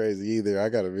too crazy either. I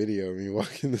got a video of me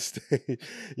walking the stage.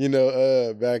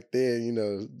 Back then,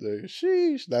 the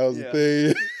sheesh, that was the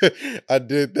thing. I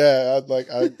did that.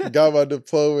 I got my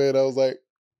diploma and I was like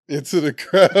into the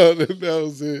crowd, and that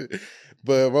was it.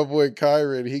 But my boy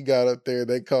Kyron, he got up there,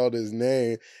 they called his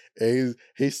name, and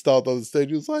he stopped on the stage.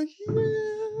 He was like, yeah.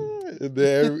 And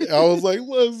then I was like,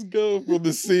 let's go, from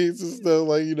the seats and stuff.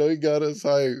 Like, he got us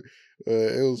hyped.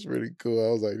 It was pretty cool.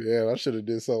 I was like, "Man, I should have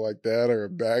did something like that or a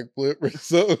backflip or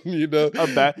something," you know?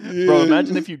 Bro,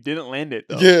 imagine Yeah. if you didn't land it,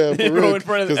 though. Yeah, for Bro, real. in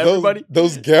front of Because everybody.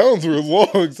 those gowns were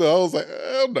long, so I was like,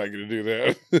 I'm not gonna do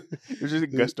that. It was just a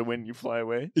gust of wind, you fly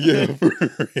away. Yeah, for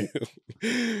real.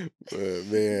 But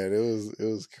man, it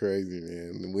was crazy,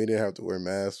 man. And we didn't have to wear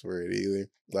masks for it either.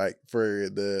 Like for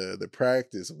the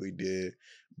practice we did,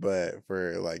 but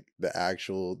for like the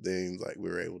actual things, like we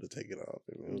were able to take it off.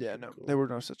 And it was Yeah, pretty no, cool. there were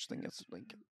no such thing as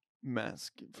like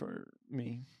mask for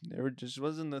me. There just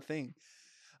wasn't the thing.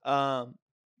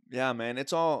 Yeah, man,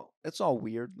 it's all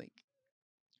weird. Like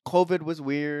COVID was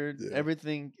weird. Yeah.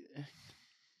 Everything,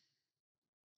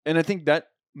 and I think that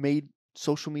made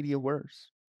social media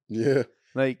worse. Yeah.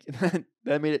 Like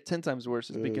that made it 10 times worse,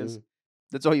 is because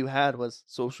that's all you had was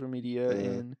social media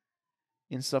and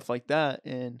stuff like that,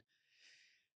 and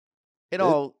it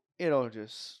all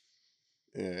just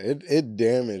it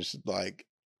damaged like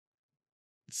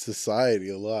society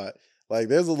a lot. Like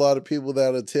there's a lot of people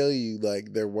that'll tell you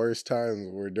like their worst times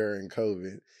were during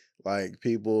COVID. Like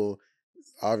people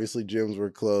obviously gyms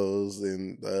were closed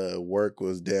and work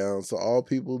was down. So all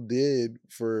people did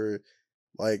for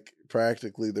like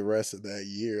practically the rest of that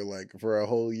year, like for a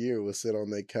whole year, was sit on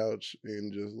their couch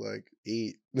and just like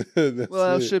eat. That's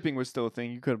well, it. shipping was still a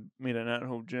thing. You could have made an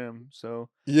at-home gym, so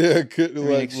Yeah, couldn't I mean,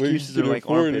 like when you excuses are could like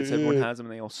afford armpits. it. Everyone Yeah. has them,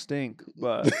 and they all stink.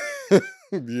 But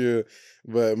Yeah,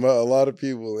 but a lot of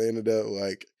people ended up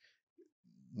like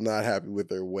not happy with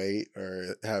their weight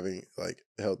or having like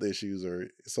health issues or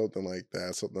something like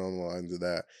that, something on the lines of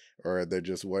that, or they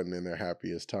just wasn't in their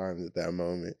happiest times at that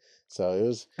moment. So I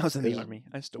was in it the was army.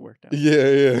 I still worked out.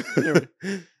 yeah, There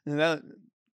yeah. And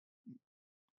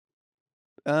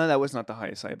that was not the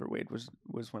highest I ever weighed. Was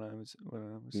when I was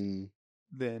Mm,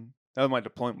 then. That was my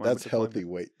deployment. that's healthy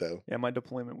weight though. Yeah, my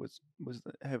deployment was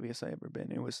the heaviest I ever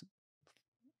been. It was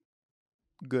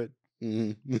good.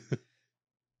 Hmm.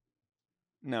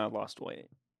 Now I lost weight.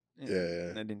 Yeah,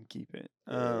 And I didn't keep it.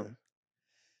 yeah,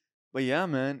 But yeah,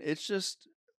 man, it's just,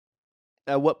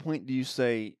 at what point do you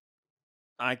say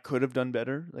I could have done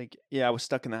better? Like, yeah, I was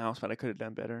stuck in the house, but I could have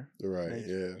done better. right, Like,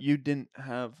 yeah, you didn't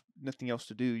have nothing else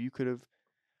to do. You could have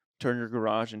turned your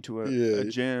garage into yeah. a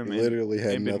gym You literally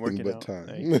had and been nothing working but out.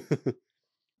 Like, time.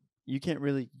 you can't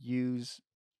really use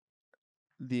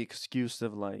the excuse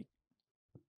of like,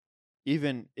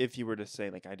 even if you were to say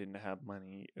like I didn't have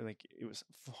money, like it was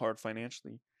hard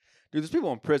financially. Dude, there's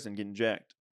people in prison getting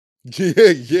jacked. Yeah,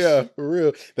 yeah, for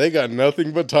real. They got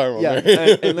nothing but time on Yeah,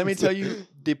 their and let me hands. tell you,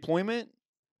 deployment.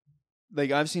 Like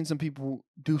I've seen some people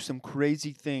do some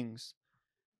crazy things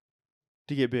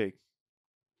to get big.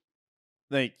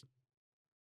 Like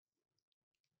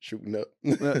Shooting up.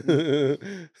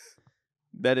 that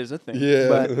is a thing,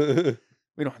 but Yeah.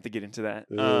 we don't have to get into that.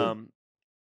 Uh,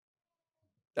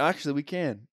 Actually, we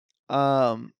can,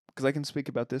 because I can speak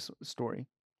about this story.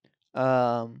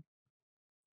 Um,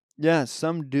 yeah,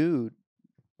 some dude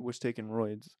was taking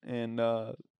roids and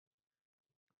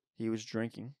he was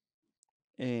drinking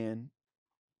and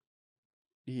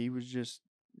he was just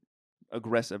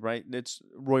aggressive, right? It's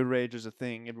roid rage is a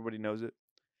thing, everybody knows it.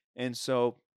 And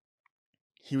so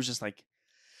he was just like,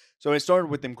 so it started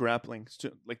with them grappling,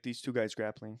 like these two guys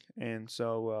grappling. And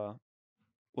so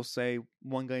we'll say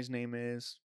one guy's name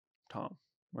is Tom,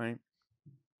 right?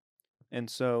 And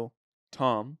so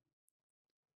Tom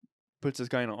puts this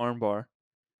guy in an armbar.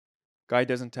 Guy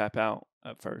doesn't tap out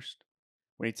at first.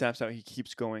 When he taps out, he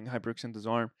keeps going, hyperextends his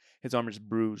arm. His arm is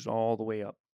bruised all the way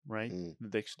up, right? mm.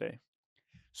 The next day.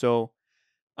 So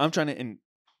I'm trying to, and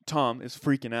Tom is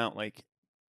freaking out, like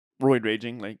roid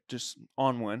raging, like just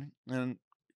on one. And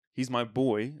he's my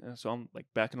boy. And so I'm like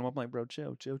backing him up, like, bro,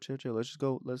 chill. Let's just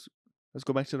go. Let's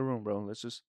go back to the room, bro. Let's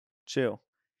just chill.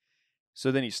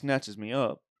 So then he snatches me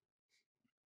up.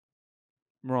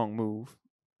 Wrong move.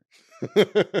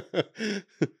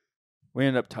 We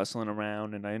ended up tussling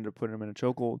around, and I ended up putting him in a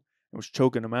chokehold and was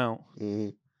choking him out.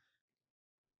 Mm-hmm.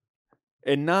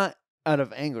 And not out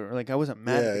of anger. Like I wasn't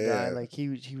mad at the guy. Yeah. Like he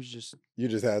was just You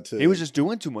just had to. he was just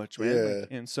doing too much, man. Yeah. Like,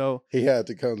 and so He had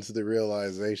to come to the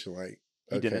realization, like,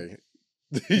 he okay. didn't.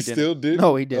 He still didn't?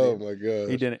 No, he didn't. Oh my gosh.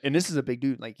 He didn't. And this is a big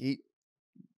dude. Like he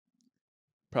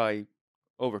probably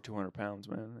over 200 pounds,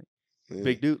 man. Like, Yeah.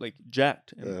 big dude, like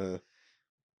jacked. And, Uh-huh.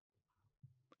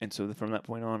 and so from that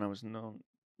point on, I was known.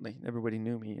 Like everybody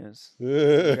knew me as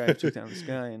the guy who took down this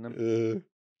guy. And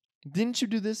didn't you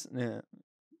do this? Yeah.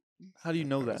 How do you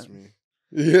know that? Me.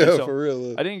 Yeah, so for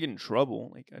real. I didn't get in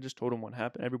trouble. Like I just told him what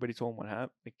happened. Everybody told him what happened.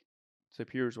 Like, said,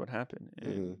 here's what happened.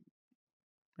 And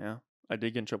yeah, I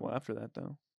did get in trouble after that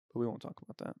though. But we won't talk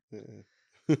about that.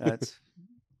 Yeah. That's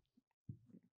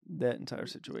that entire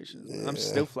situation. Yeah. I'm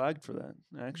still flagged for that.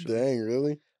 Actually, Dang,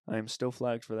 really? I am still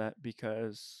flagged for that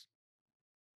because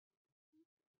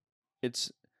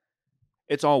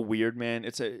it's all weird, man.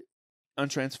 It's a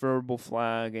untransferable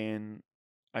flag, and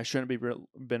I shouldn't be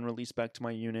been released back to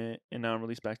my unit, and now I'm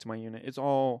released back to my unit. It's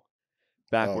all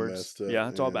backwards. messed up, Yeah,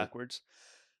 it's all yeah. backwards.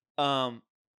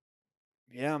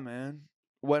 Yeah, man.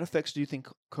 What effects do you think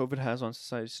COVID has on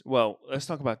society? Well, let's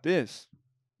talk about this.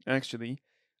 Actually,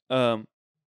 COVID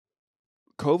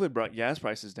brought gas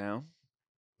prices down.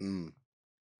 Mm,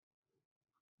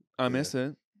 I Yeah. miss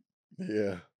it.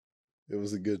 yeah. It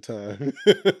was a good time.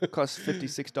 It cost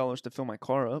 $56 to fill my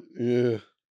car up. Yeah.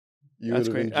 You That's would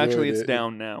have great. enjoyed Actually, it's it.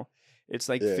 down now. It's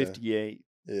like Yeah. 58.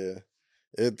 Yeah.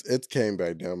 It came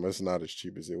back down, but it's not as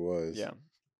cheap as it was. Yeah.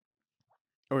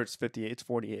 Or it's 58. It's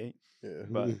 48. Yeah.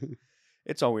 But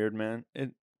it's all weird, man.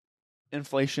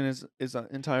 Inflation is an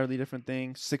entirely different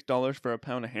thing. $6 for a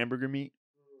pound of hamburger meat.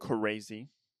 Crazy.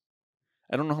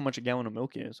 I don't know how much a gallon of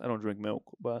milk is. I don't drink milk,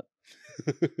 but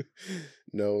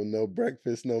no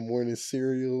breakfast, no morning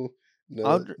cereal,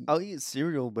 no I'll eat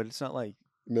cereal, but it's not like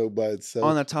milk by itself.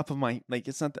 on the top of my, like,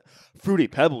 it's not the Fruity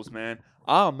Pebbles, man.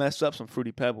 I'll mess up some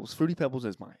Fruity Pebbles. Fruity Pebbles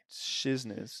is my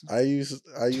shizness. I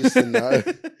used to not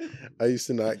I used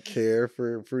to not care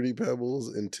for Fruity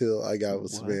Pebbles until I got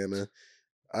with What? Savannah.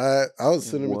 I was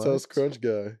Cinnamon Toast What? Crunch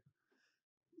guy.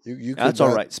 You could That's all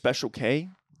not- right. Special K,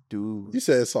 dude. You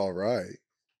said it's all right.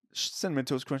 Cinnamon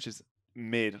Toast Crunch is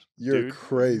mid. You're dude.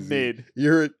 crazy. Mid.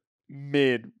 You're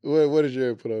Mid. what is your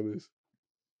input on this?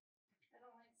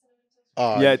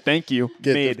 Yeah, thank you.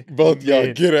 Get Mid. both y'all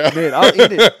Mid. get out. Mid. I'll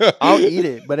eat it. I'll eat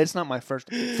it, but it's not my first.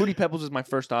 Fruity Pebbles is my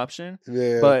first option.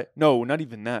 Yeah. But no, not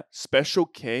even that. Special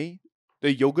K,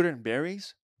 the yogurt and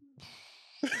berries.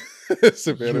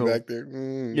 Savannah Yo. back there.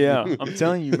 Mm. Yeah, I'm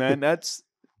telling you, man, that's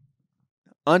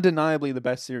undeniably the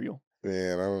best cereal.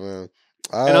 Man, I don't know.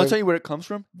 And I'll tell you where it comes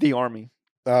from. The Army.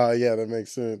 Yeah, that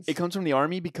makes sense. It comes from the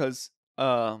Army because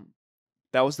that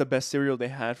was the best cereal they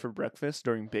had for breakfast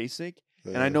during basic.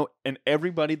 And I know, and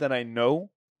everybody that I know,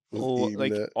 Was eating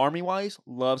like that. Army wise,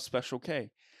 loves Special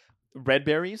K. Red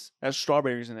berries has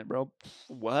strawberries in it, bro.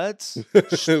 What?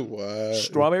 What?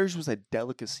 Strawberries was a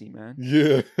delicacy, man.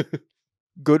 Yeah.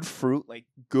 Good fruit, like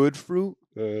good fruit,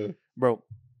 Uh, bro.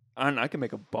 I can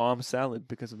make a bomb salad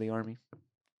because of the Army.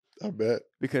 I bet.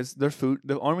 Because their food,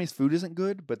 the Army's food isn't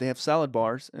good, but they have salad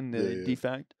bars in the Yeah.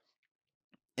 DFAC,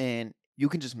 and you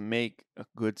can just make a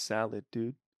good salad,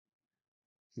 dude.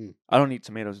 Hmm. I don't eat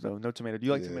tomatoes though. No tomato. Do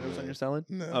you like Yeah, tomatoes on no. your salad?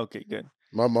 No. Okay, good.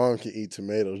 My mom can eat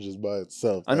tomatoes just by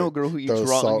itself. I know a Like, girl who eats throw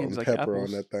raw salt onions and like pepper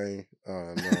apples. on that thing.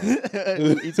 Oh no.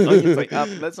 Who eats onions like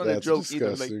apples? That's not a That's joke either.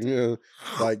 disgusting. Like, Yeah.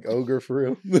 Like ogre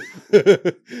for real.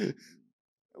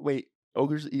 wait,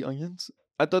 ogres eat onions?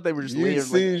 I thought they were just You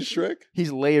ain't layered. seen Like, Shrek?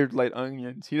 he's layered like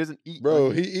onions. He doesn't eat.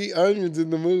 Bro, onions. he eat onions in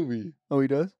the movie. Oh, he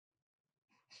does.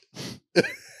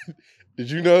 Did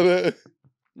you know that?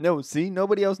 No, see,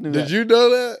 nobody else knew Did that. you know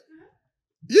that?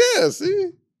 Yeah,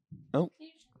 see?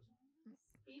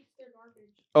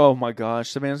 Oh my gosh,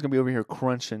 Savannah's gonna be over here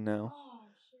crunching now. Oh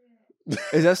shit!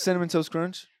 Is that cinnamon toast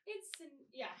crunch?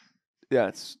 Yeah. Yeah,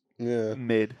 it's Yeah.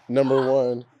 mid. Number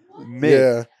one. Mid.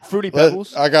 Yeah. Fruity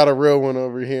Pebbles. I got a real one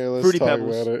over here. Let's Fruity talk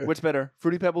Pebbles. about it. What's better,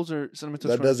 Fruity Pebbles or cinnamon toast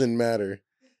That crunch? doesn't matter.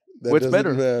 That What's doesn't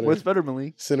better? matter. What's better,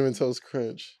 Malik? Cinnamon Toast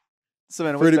Crunch.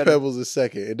 Savannah, what's Fruity better? Pebbles is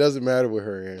second. It doesn't matter what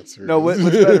her answer No, is.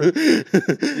 what's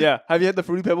better? Yeah. Have you had the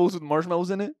Fruity Pebbles with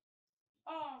marshmallows in it?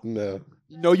 Oh. No.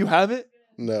 No, you haven't?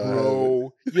 No. I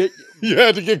Bro. Yeah, haven't. You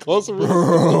had to get closer.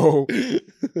 Bro. you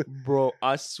bro,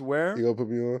 I swear. gonna put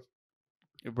me on?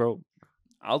 Bro,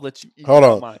 I'll let you eat Hold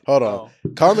all on, my- hold on. Oh.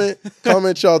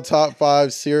 Comment y'all top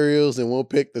 5 cereals and we'll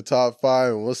pick the top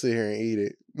 5 and we'll sit here and eat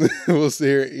it. We'll sit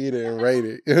here and eat it and rate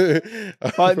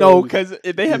it. No, because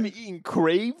if they have me eating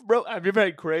Crave, bro. Have you ever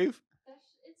had Crave?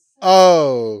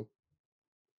 Oh.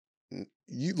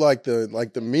 You like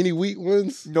the mini wheat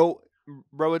ones? No,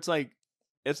 bro. It's like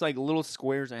little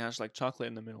squares and has like chocolate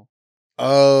in the middle.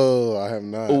 Oh, I have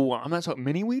not. Oh, I'm not talking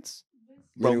mini wheats,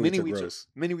 bro. Mini are wheats, gross.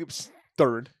 mini wheats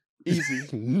third, easy.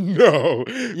 No.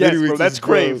 Yes, Mini bro, wheats that's is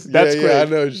Crave. gross. That's yeah, I Crave.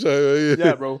 know. So,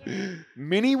 Yeah, bro.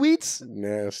 Mini wheats,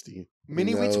 Nasty.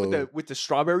 mini wheats No. with the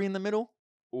strawberry in the middle.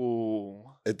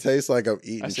 Oh, It tastes like I'm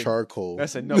eating I said- charcoal. I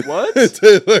said no. What? It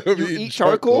tastes like I'm You eating eat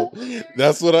charcoal?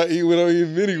 That's what I eat when I eat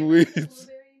mini wheats.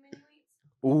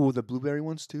 Oh, the blueberry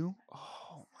ones too.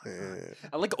 Oh my god. Yeah.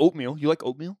 I like oatmeal. You like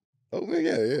oatmeal? Oh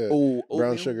yeah. Oh, oatmeal?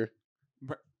 Brown sugar.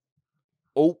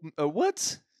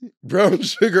 What? Brown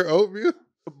sugar oatmeal?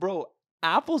 Bro,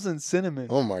 apples and cinnamon.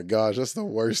 Oh my gosh, that's the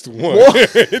worst one.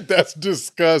 What? That's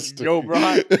disgusting. Yo,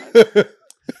 bro,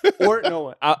 Or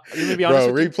no, let me be Bro,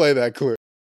 honest with you. replay that clip.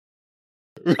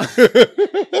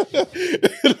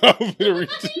 I'm gonna read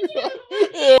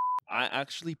I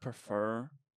actually prefer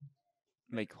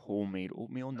like homemade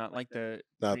oatmeal, not like the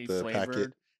Not the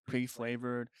packet.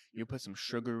 Pre-flavored. You put some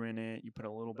sugar in it. You put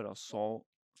a little bit of salt.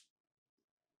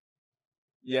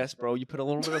 Yes, bro. You put a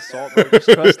little bit of salt, bro. Just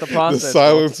trust the process. The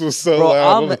silence was so bro.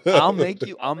 loud. I'll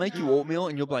make you oatmeal,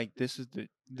 and you'll be like, this is the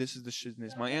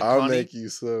shitness. I'll make you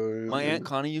so. My aunt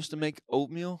Connie used to make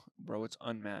oatmeal, bro. It's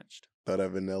unmatched. Thought that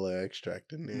vanilla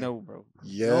extract in there. No, bro.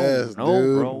 Yes, no,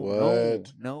 dude. bro.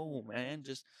 What? No, man.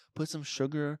 Just put some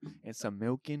sugar and some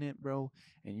milk in it, bro,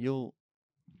 and you'll.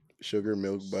 Sugar,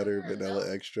 milk, butter,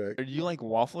 vanilla extract. Do you like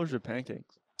waffles or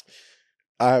pancakes?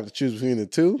 I have to choose between the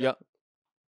two. Yep.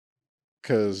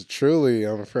 Because truly,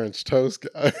 I'm a French toast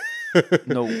guy.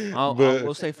 No,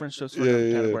 we'll say French toast for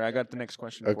another category. I got the next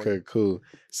question. For Okay, you. cool.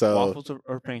 So waffles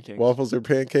or pancakes? Waffles or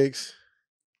pancakes?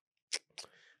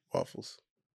 Waffles.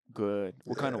 Good.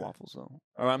 What kind of waffles though?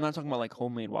 Or I'm not talking about like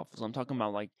homemade waffles. I'm talking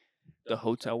about like the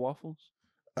hotel waffles.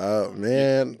 Oh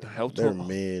man, they're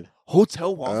mid.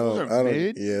 Hotel waffles are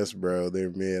mid. Yes, bro,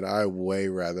 they're mid. I way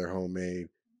rather homemade.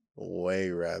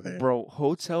 Way rather. Bro,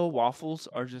 hotel waffles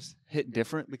are just hit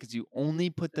different because you only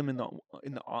put them in the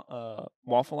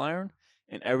waffle iron,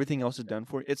 and everything else is done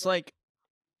for you. It's like,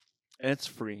 and it's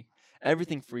free.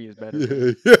 Everything free is better.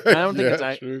 Yeah. I don't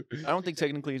think true. I don't think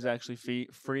technically it's actually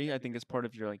free. I think it's part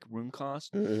of your like room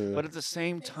cost. But at the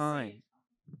same time,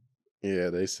 yeah,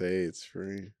 they say it's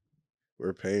free.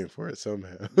 We're paying for it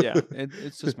somehow. Yeah,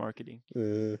 it's just marketing.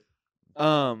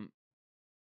 But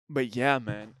yeah,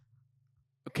 man.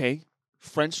 Okay,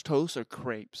 French toast or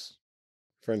crepes?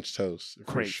 French toast,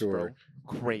 crepes, for sure.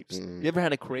 Bro. Crepes. You ever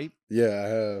had a crepe? Yeah, I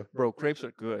have. Bro, crepes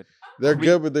are good. They're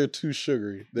good, but they're too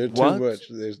sugary. They're too much.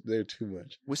 They're too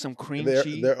much. With some cream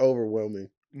cheese? They're overwhelming.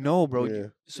 No, bro. Yeah.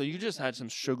 So you just had some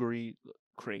sugary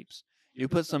crepes. You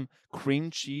put some cream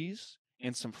cheese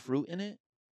and some fruit in it,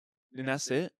 and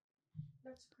that's it?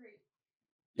 That's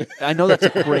great. I know that's a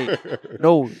crepe.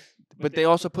 No, but they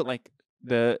also put like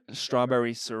the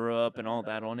strawberry syrup and all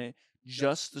that on it.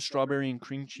 Just the strawberry and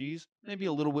cream cheese. Maybe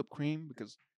a little whipped cream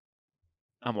because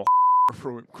I'm a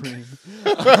for whipped cream.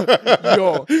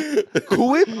 Yo,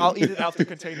 Cool Whip, I'll eat it out the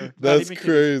container. That's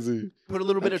crazy. Kidding. Put a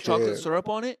little bit of chocolate syrup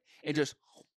on it and just.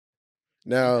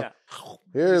 Now,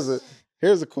 here's a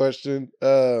question.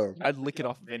 I'd lick it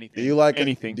off of anything. Do you like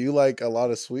anything? Do you like a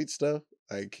lot of sweet stuff?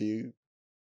 Like, can you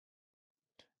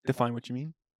define what you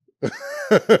mean?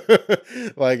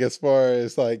 Like as far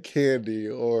as like candy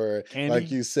or candy?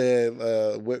 Like you said,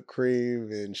 whipped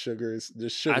cream and sugars,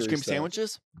 just sugar. Ice cream stuff.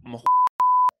 Sandwiches?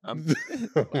 Oh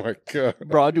my god,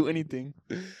 bro! I'll do anything.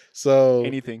 So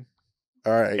anything.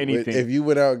 All right. Anything. If you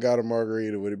went out and got a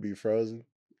margarita, would it be frozen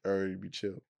or would it be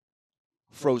chilled?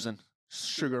 Frozen.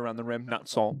 Sugar around the rim, not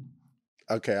salt.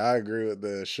 Okay, I agree with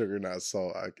the sugar, not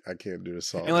salt. I can't do the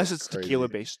salt unless it's tequila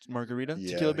based margarita.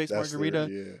 Yeah, tequila based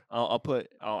margarita. I'll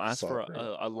ask salt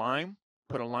for a lime.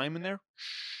 Put a lime in there.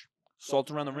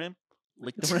 Salt around the rim.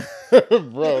 Lick the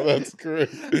rim. Bro, that's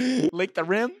crazy. Lick the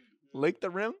rim,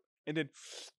 and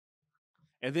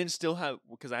then still have,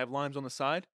 because I have limes on the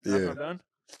side. After I'm done,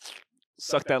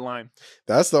 suck that lime.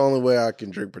 That's the only way I can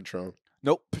drink Patron.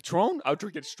 Nope, Patron. I'll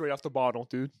drink it straight off the bottle,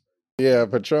 dude. Yeah,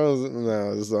 Patron's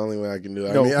no. This is the only way I can do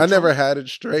it. No, I mean, Patron, I never had it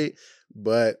straight,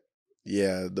 but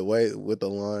yeah, the way with the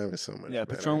lime is so much. Yeah,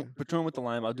 better. Patron with the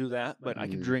lime. I'll do that, but I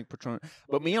can drink Patron.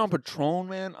 But me on Patron,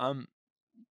 man, I'm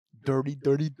dirty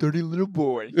little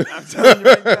boy. I'm telling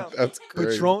you right now. That's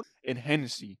crazy. Patron and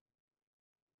Hennessy.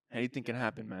 Anything can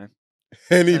happen, man.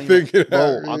 Anything can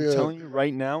happen. I'm telling you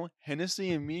right now, Hennessy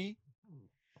and me.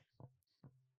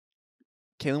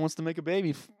 Kaylin wants to make a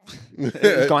baby.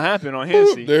 It's gonna happen on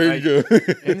Hennessy. There you go.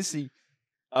 Hennessy.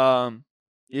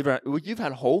 You've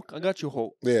had Hulk. I got you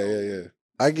Hulk. Yeah.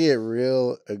 I get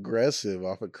real aggressive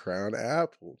off of Crown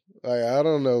Apple. Like I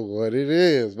don't know what it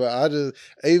is, but I just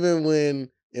even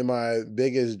when in my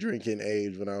biggest drinking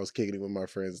age when I was kicking it with my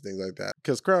friends, things like that.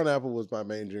 Because Crown Apple was my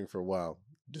main drink for a while.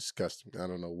 Disgusting. I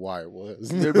don't know why it was.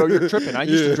 Bro, you're tripping. I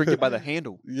used to drink it by the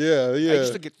handle. Yeah. I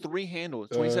used to get 3 handles.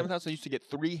 27th house, I used to get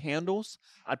 3 handles.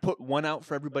 I'd put 1 out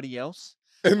for everybody else.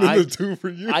 And then the 2 for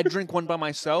you. I'd drink 1 by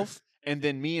myself. And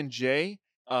then me and Jay,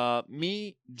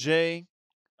 TJ,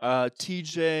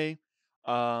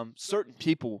 certain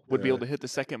people would be able to hit the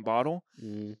second bottle.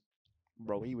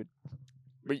 Bro, we would.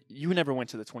 But you never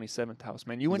went to the 27th house,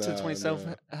 man. You went to the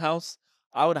 27th house.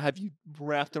 I would have you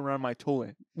wrapped around my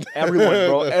toilet. Everyone,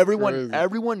 bro.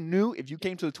 Everyone knew if you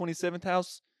came to the 27th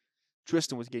house,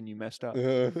 Tristan was getting you messed up.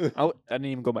 I didn't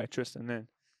even go by Tristan then.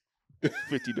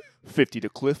 50 to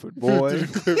Clifford, boy.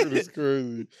 50 to Clifford is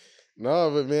crazy.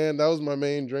 No, but man, that was my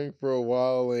main drink for a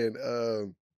while, and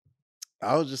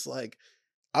I was just like,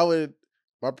 I would.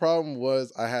 My problem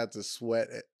was I had to sweat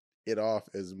it off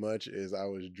as much as I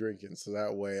was drinking, so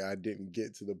that way I didn't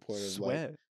get to the point of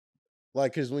Sweat.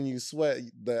 because when you sweat,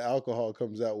 the alcohol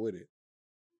comes out with it.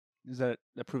 Is that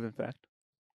a proven fact?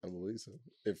 I believe so.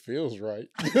 It feels right.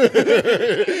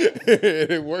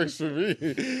 It works for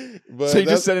me. But So you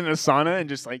just sit in a sauna and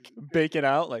just like bake it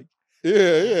out, like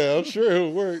yeah, I'm sure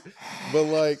it'll work. But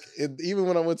like, even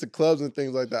when I went to clubs and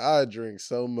things like that, I drink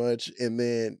so much, and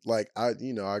then like I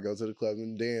go to the clubs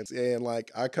and dance, and like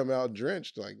I come out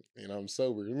drenched, like I'm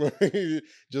sober,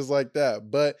 just like that.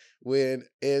 But when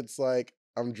it's like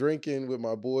I'm drinking with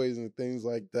my boys and things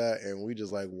like that, and we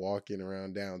just like walking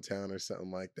around downtown or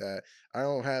something like that, I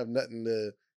don't have nothing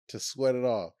to sweat it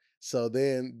off. So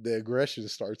then the aggression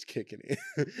starts kicking in,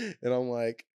 and I'm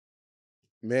like,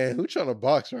 man, who trying to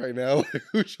box right now? Like,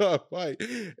 who trying to fight?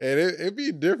 And it be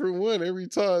a different one every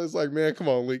time. It's like, man, come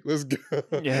on, Leak, let's go.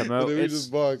 Yeah, And Mo, then we it's-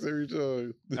 just box every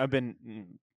time. I've been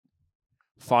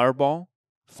Fireball.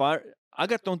 I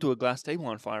got thrown through a glass table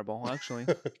on Fireball, actually,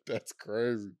 That's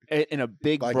crazy. in a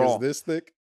big Like, brawl. is this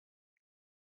thick?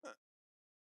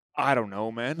 I don't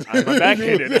know, man. My back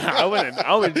hit it. I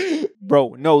was,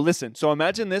 bro. No, listen. So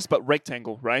imagine this, but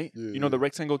rectangle, right? Yeah, You know the yeah.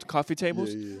 rectangle coffee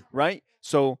tables, Yeah, right?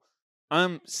 So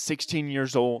I'm 16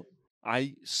 years old.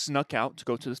 I snuck out to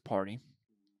go to this party.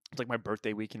 It's like my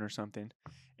birthday weekend or something,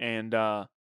 and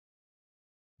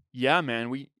yeah, man,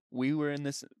 we were in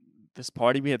this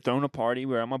party. We had thrown a party.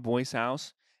 We were at my boy's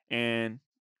house, and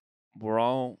we're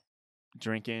all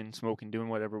drinking, smoking, doing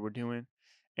whatever we're doing.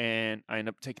 And I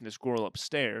ended up taking this girl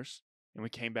upstairs, and we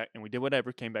came back, and we did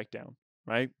whatever, came back down,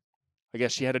 right? I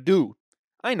guess she had a dude.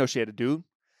 I didn't know she had a dude.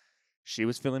 She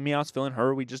was feeling me, I was feeling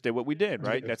her. We just did what we did,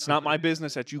 right? That's not my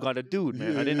business that you got a dude,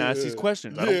 man. I didn't ask these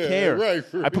questions. I don't care. Right,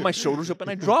 I put my shoulders up and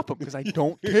I drop them because I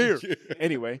don't care.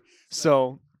 Anyway,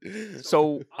 so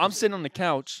I'm sitting on the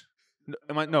couch.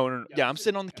 No. Yeah, I'm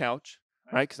sitting on the couch,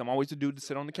 right? Because I'm always the dude to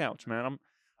sit on the couch, man.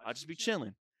 I just be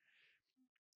chilling.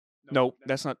 No,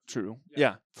 that's not true.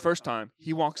 Yeah, first time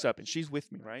he walks up and she's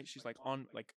with me, right? She's like on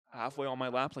like halfway on my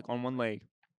lap, like on one leg,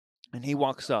 and he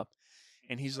walks up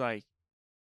and he's like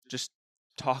just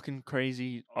talking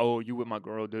crazy. Oh, you with my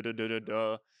girl? Da da da da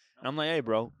da. And I'm like, hey,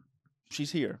 bro,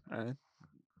 she's here, man.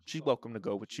 She's welcome to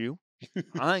go with you.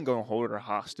 I ain't gonna hold her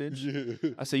hostage. Yeah.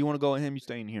 I say, you want to go with him? You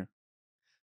stay in here.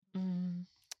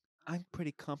 I'm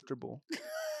pretty comfortable.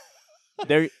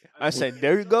 There, I said,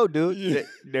 there you go, dude. Yeah.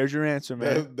 There's your answer,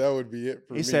 man. That would be it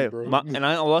for He me, said, bro.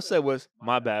 all I said was,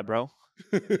 my bad, bro.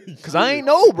 Because I ain't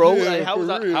know, bro. Yeah, Like, how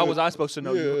for was I supposed to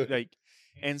know? Yeah. Like,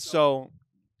 and so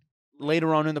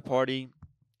later on in the party,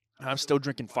 I'm still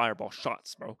drinking Fireball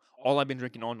shots, bro. All I've been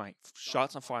drinking all night,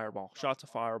 shots of Fireball.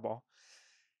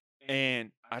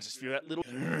 And I just feel that little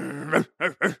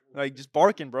like just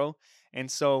barking, bro. And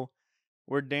so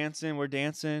we're dancing.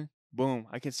 Boom!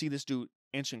 I can see this dude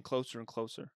inching closer and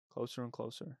closer.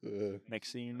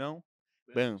 Next thing you know,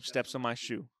 boom! Steps on my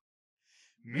shoe.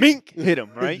 Mink hit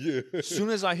him right. Yeah. As soon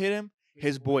as I hit him,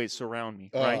 his boys surround me,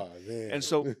 right? Oh, man. And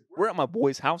so we're at my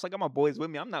boy's house. I got my boys with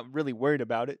me. I'm not really worried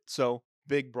about it. So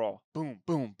big brawl. Boom,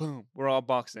 boom, boom. We're all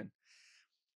boxing.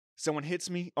 Someone hits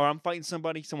me, or I'm fighting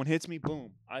somebody. Someone hits me.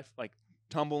 Boom. I like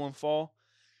tumble and fall.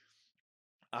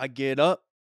 I get up.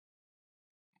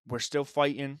 We're still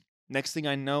fighting. Next thing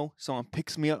I know, someone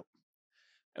picks me up,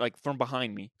 like from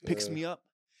behind me, picks me up,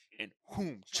 and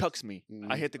boom, chucks me.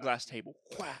 I hit the glass table.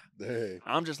 Dang.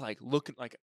 I'm just like looking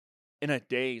like in a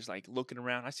daze, like looking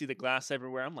around. I see the glass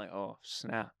everywhere. I'm like, oh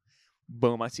snap.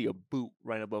 Boom, I see a boot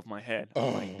right above my head.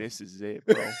 I'm like, this is it,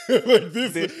 bro. Like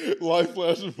this life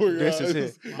flashing before your eyes. This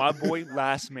is it. My boy,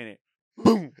 last minute,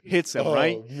 boom, hits him, Oh,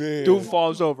 right? man. Dude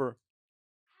falls over.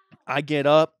 I get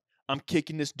up. I'm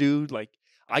kicking this dude. Like,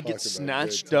 I Talk get about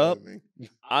snatched good up. timing.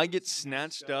 I get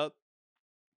snatched up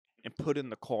and put in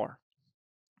the car.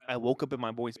 I woke up in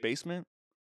my boy's basement.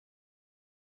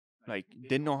 Like,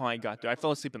 didn't know how I got there. I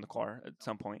fell asleep in the car at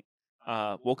some point.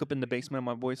 Woke up in the basement of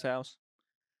my boy's house.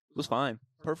 It was fine.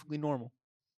 Perfectly normal.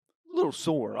 A little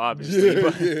sore, obviously,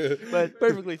 Yeah, but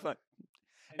perfectly fine.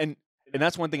 And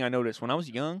that's one thing I noticed. When I was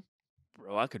young,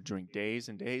 bro, I could drink days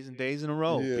and days and days in a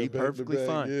row. Yeah, Be back to perfectly back,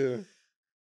 fine. Yeah.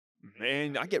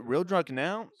 Man, I get real drunk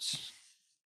now.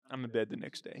 I'm in bed the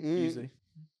next day, easily.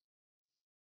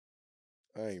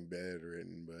 I ain't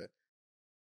bedridden, but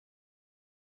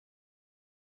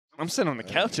I'm sitting on the I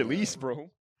couch don't at least, know.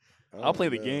 bro. I I'll play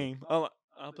don't the know. game.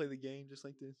 I'll play the game just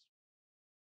like this.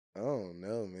 I don't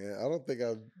know, man. I don't think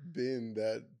I've been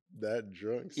that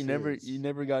drunk. You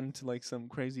never got into like some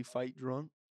crazy fight drunk?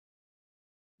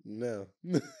 No,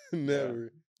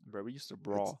 never. Bro, we used to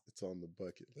brawl. It's on the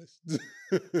bucket list.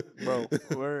 Bro,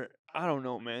 I don't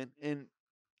know, man. And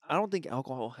I don't think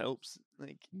alcohol helps.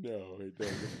 Like, no, it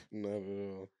doesn't. Not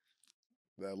at all.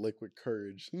 That liquid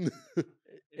courage.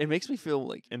 it makes me feel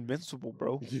like invincible,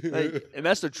 bro. Yeah. Like, and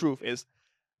that's the truth is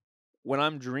when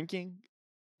I'm drinking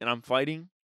and I'm fighting,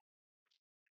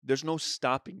 there's no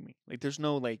stopping me. Like, there's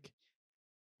no like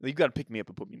you got to pick me up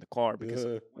and put me in the car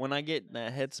because when I get in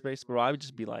that headspace, bro, I would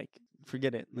just be like,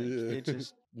 forget it. Like, it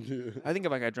just. I think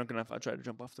if I got drunk enough, I'd try to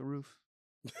jump off the roof.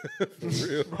 For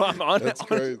real? Bro, That's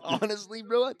crazy. honestly,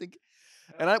 bro, I think,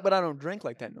 but I don't drink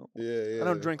like that no more. Yeah. I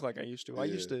don't drink like I used to. I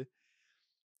Yeah. used to,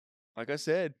 like I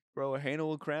said, bro,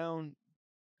 handle a crown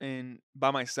and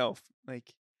by myself,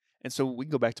 like, and so we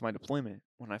go back to my deployment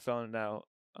when I found out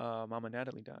Mama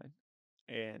Natalie died,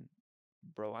 and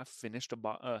bro, I finished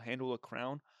a handle a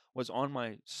crown, was on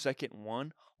my second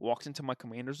one, walked into my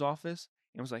commander's office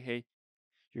and was like, hey,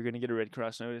 you're gonna get a Red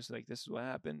Cross notice. Like, this is what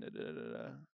happened.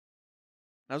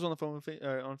 I was on the phone with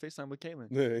on FaceTime with Caitlin.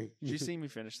 Dang. She seen me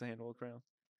finish the handle of crown.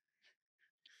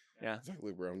 Yeah, It's like,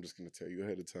 look, bro, I'm just gonna tell you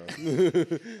ahead of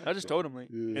time. I just told him like,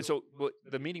 Yeah. and so but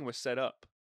the meeting was set up,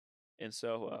 and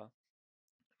so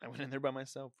I went in there by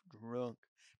myself, drunk,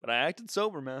 but I acted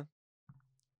sober, man.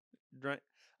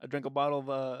 I drank a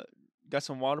bottle of got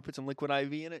some water, put some liquid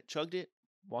IV in it, chugged it,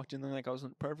 walked in there like I was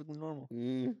perfectly normal.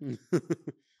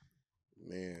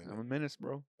 Man. I'm a menace,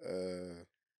 bro. Uh,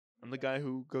 I'm the guy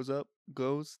who throws up,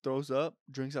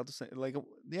 drinks out the same,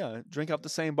 drink out the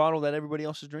same bottle that everybody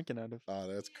else is drinking out of. oh,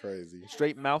 that's crazy.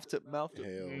 Straight mouth to mouth. Hell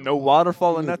No no.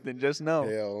 waterfall or nothing. Just know.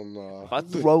 Hell no. If I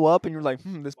throw up and you're like,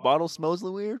 this bottle smells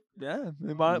weird. Yeah,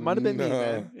 it might have been me, Nah.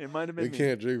 man. It might have been We me.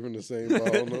 can't drink from the same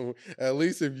bottle no more. At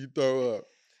least if you throw up.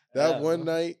 That Yeah, one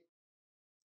bro. night.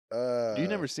 You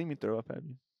never seen me throw up, have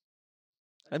you?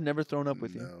 I've never thrown up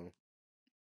with you. No.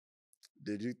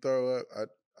 Did you throw up?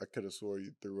 I could have swore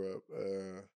you threw up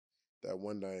that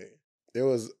one night. It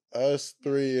was us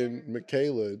three and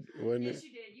Michaela, wasn't Yes, it?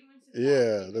 you did. You went to the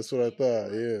Yeah, bathroom. that's what I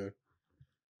thought. Yeah.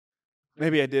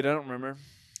 Maybe I did. I don't remember.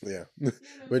 Yeah. No,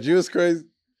 But you was crazy.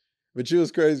 But you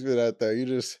was crazy for that though. You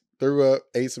just threw up,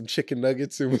 ate some chicken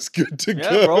nuggets, and was good to go.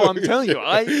 Yeah, bro. I'm telling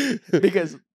you,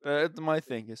 because my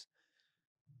thing is,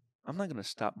 I'm not gonna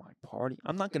stop my party.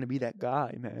 I'm not gonna be that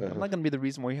guy, man. I'm not gonna be the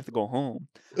reason why you have to go home.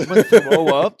 I'm gonna throw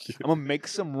up. I'm gonna make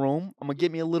some room. I'm gonna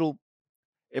get me a little.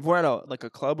 If we're at a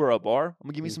club or a bar, I'm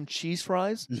gonna give me some cheese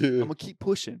fries. Yeah. I'm gonna keep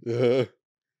pushing.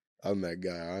 I'm that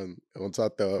guy. Once I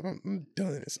throw up, I'm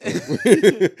done. It's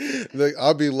over. Like,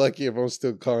 I'll be lucky if I'm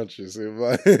still conscious.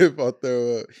 If I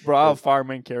throw up, Bro, I'll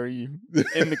fireman carry you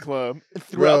in the club,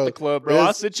 throughout Bro, the club, bro. I'll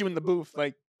it's- sit you in the booth,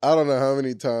 like. I don't know how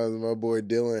many times my boy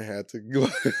Dylan had to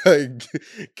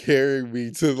like carry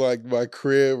me to like my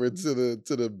crib or to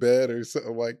the bed or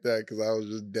something like that because I was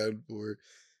just done for.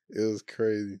 It was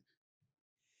crazy.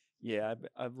 Yeah,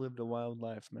 I've lived a wild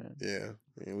life, man. Yeah,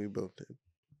 we both did.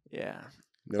 Yeah,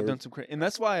 No, I've done some crazy, and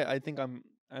that's why I think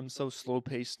I'm so slow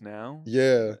paced now.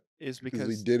 yeah, Is because because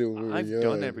we did it when we were I've young.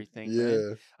 done everything, Yeah,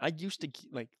 man. I used to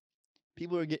like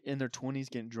people are in their 20s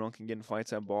getting drunk and getting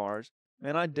fights at bars.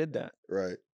 Man, I did that.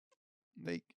 right.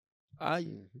 Like I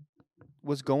Mhm.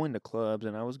 was going to clubs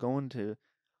and I was going to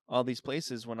all these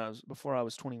places before I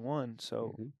was 21.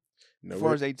 So Mhm. before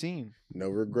I was 18, No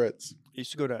regrets. I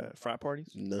used to go to frat parties.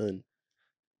 None.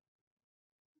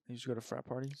 I used to go to frat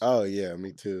parties. Oh yeah,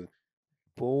 me too.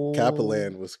 Boy,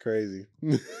 Capaland was crazy.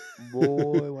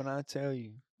 boy, when I tell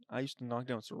you, I used to knock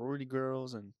down sorority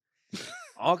girls and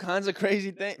all kinds of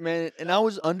crazy things, man. And I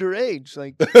was underage.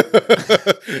 Like,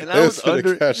 and I was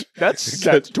that's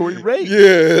statutory rape.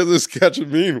 Yeah, let's catch a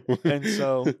mean one. And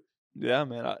so, yeah,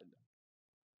 man,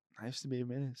 I used to be a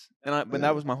menace. But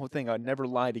that was my whole thing. I'd never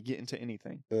lie to get into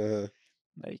anything.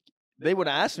 Like, they would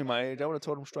have asked me my age. I would have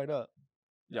told them straight up.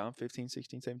 Yeah, I'm 15,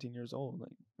 16, 17 years old.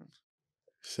 Like,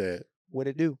 Sad.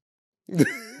 what'd it do? But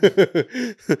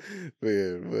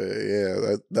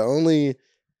yeah, the only,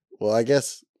 well, I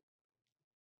guess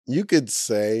you could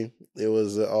say it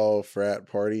was an all frat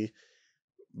party,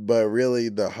 but really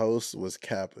the host was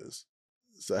Kappas.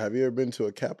 So have you ever been to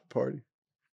a Kappa party?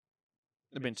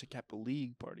 I've been to Kappa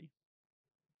League party.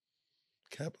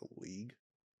 Kappa League?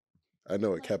 I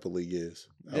know what Kappa League is.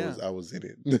 Yeah. I was in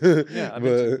it. Yeah, I've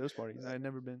been to But those parties. I had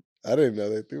never been. I didn't know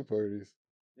they threw parties.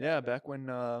 Yeah, back when,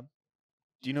 do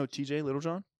you know TJ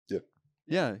Littlejohn? Yep.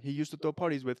 Yeah, he used to throw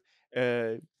parties with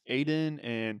Aiden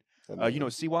and, you know,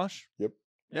 Seawash? Yep.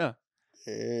 Yeah.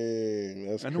 Dang,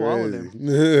 that's I crazy. knew all of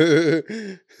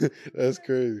them. That's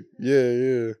crazy.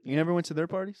 Yeah. You never went to their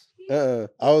parties? I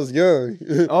was young.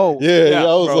 Oh, yeah, yeah,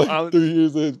 I was bro, like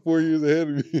 4 years ahead of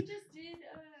You me. just did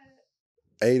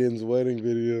Aiden's wedding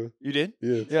video. You did?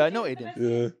 Yeah. Yeah, I know Aiden.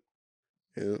 Yeah.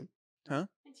 Yeah. Huh?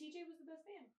 And TJ was the best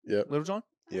man. Yep. Little John?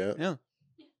 Yeah. Yeah.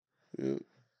 Yeah.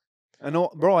 I know,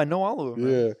 bro. I know all of them.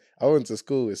 Man. Yeah. I went to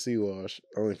school with Seawash,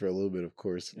 only for a little bit, of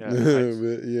course. Yeah, nice.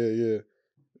 But yeah.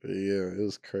 Yeah, it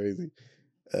was crazy.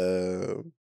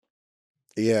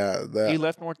 Yeah, that He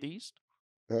left Northeast.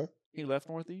 Huh? He left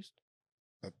Northeast.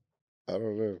 I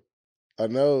don't know. I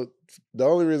know the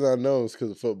only reason I know is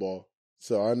because of football.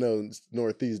 So I know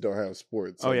Northeast don't have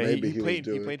sports. So Oh yeah, maybe he was played.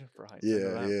 doing, He played for Heights.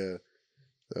 Yeah.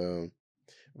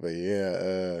 But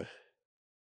yeah,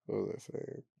 what was I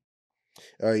saying?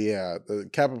 Oh yeah, the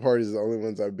Kappa parties are the only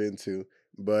ones I've been to,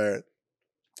 but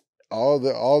all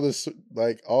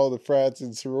the frats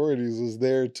and sororities was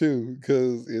there too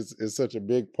because it's such a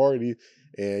big party,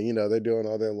 and they're doing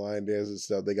all their line dances and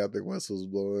stuff. They got their whistles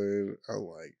blowing. I'm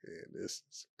like, man, this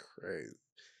is crazy.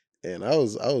 And I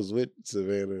was with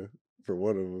Savannah for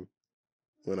one of them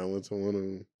when I went to one of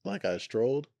them. Like I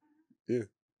strolled. Yeah.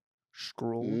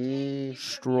 Strolled.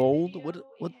 Strolled.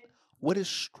 What is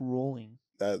strolling?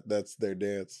 That's their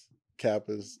dance.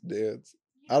 Kappa's dance.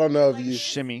 I don't know if you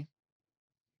Shimmy.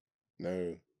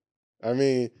 No. I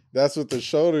mean, that's what the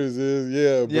shoulders is,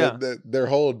 yeah, but their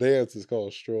whole dance is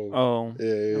called stroll. Oh.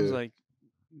 Yeah. I was like,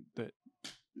 the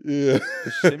yeah.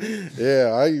 shimmy?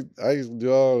 Yeah, I used to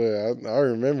do all that. I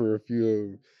remember a few of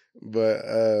them.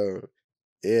 But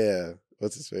yeah,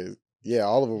 what's his face? Yeah,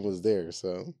 all of them was there,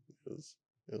 so it was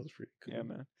pretty cool. Yeah,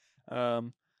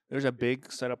 man. There's a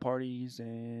big set of parties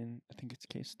in I think it's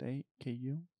K-State, KU.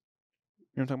 You know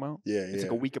what I'm talking about? Yeah, It's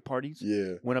like a week of parties.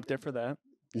 Yeah. Went up there for that.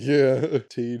 Yeah.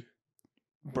 Teed.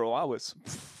 Bro, I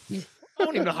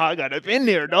don't even know how I got up in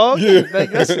there, dog. Yeah.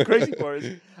 Like, that's the crazy part.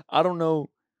 I don't know.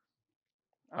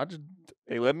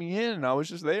 They let me in and I was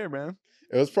just there, man.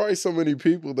 It was probably so many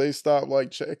people they stopped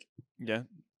like checking. Yeah.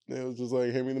 It was just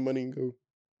like, hand me the money and go.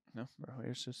 No, bro,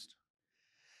 it's just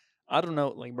I don't know,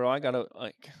 like, bro, I gotta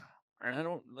and I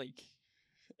don't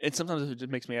and sometimes it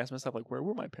just makes me ask myself, like, where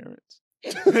were my parents?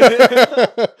 Yeah,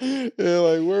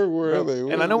 like where were Bro,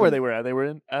 they? and I know where they were at. They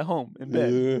were at home in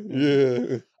bed.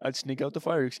 Yeah. I'd sneak out the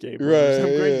fire escape. Right.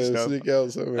 Some crazy stuff. Sneak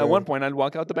out somewhere. At one point, I'd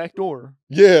walk out the back door.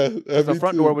 Yeah. The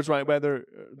front door was right by the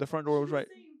front door was right.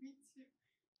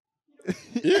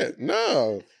 Yeah.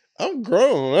 No. I'm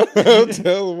grown. I'll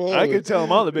tell them all. I could tell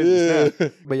them all the business Yeah.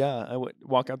 now. But yeah, I would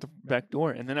walk out the back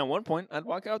door, and then at one point, I'd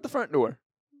walk out the front door.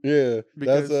 Yeah.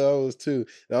 Because- That's how I was too.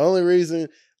 The only reason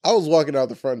I was walking out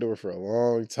the front door for a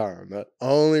long time. The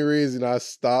only reason I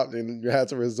stopped and had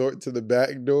to resort to the back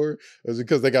door was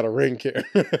because they got a ring camera.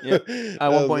 Yeah. At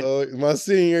one point, my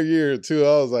senior year too,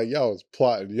 I was like, y'all was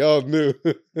plotting. Y'all knew.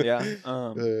 Yeah.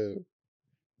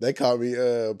 They caught me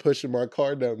pushing my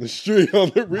car down the street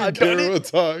on the ring I done camera it. one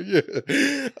time.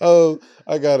 Yeah. Oh,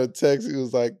 I got a text. It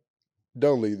was like,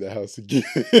 "Don't leave the house again."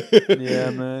 Yeah,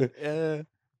 man. Yeah.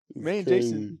 It's Me and crazy.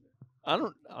 Jason. I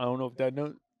don't know if Dad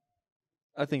knows.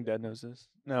 I think Dad knows this.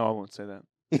 No, I won't say that.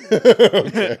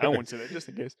 Okay. I won't say that just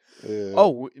in case. Yeah.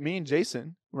 Oh, me and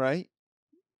Jason, right?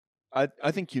 I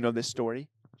think you know this story.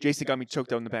 Jason got me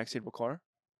choked out in the backseat of a car.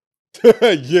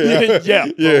 Yeah. Yeah,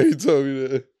 Yeah, he told me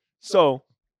that. So,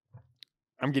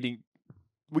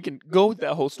 we can go with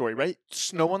that whole story, right?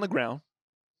 Snow on the ground,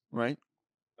 right?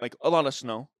 Like a lot of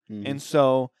snow. Mhm. And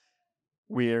so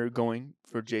we're going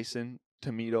for Jason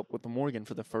to meet up with Morgan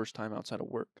for the first time outside of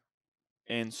work.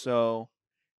 And so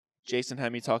Jason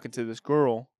had me talking to this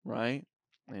girl, right?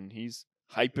 And he's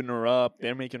hyping her up.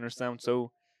 They're making her sound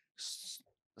so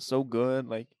good.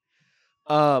 Like,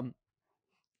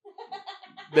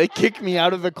 they kicked me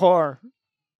out of the car.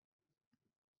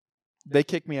 They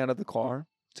kicked me out of the car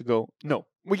to go. No,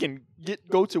 we can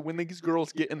go to when these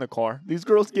girls get in the car. These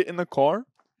girls get in the car,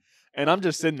 and I'm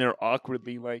just sitting there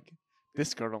awkwardly, like,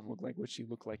 this girl don't look like what she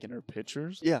looked like in her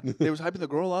pictures. Yeah, they was hyping the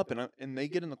girl up, and they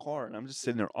get in the car, and I'm just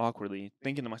sitting there awkwardly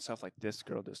thinking to myself, like, this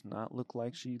girl does not look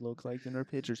like she looked like in her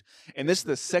pictures. And this is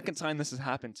the second time this has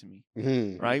happened to me,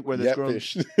 Mhm. right? Where this girl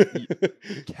Catfish.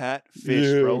 catfish,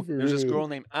 Yeah, bro. for There's this real. girl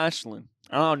named Ashlyn.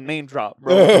 I don't know, name drop,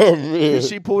 bro. Oh, man. And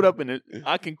she pulled up in it.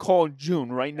 I can call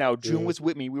June right now. June Yeah. was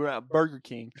with me. We were at Burger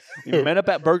King. We met up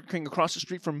at Burger King across the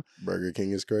street from Burger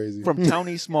King is crazy. Town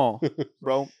East Mall,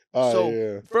 bro. Oh, So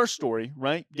yeah. first story,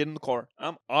 right? Get in the car.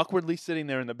 I'm awkwardly sitting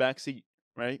there in the back seat,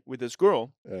 right, with this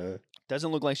girl.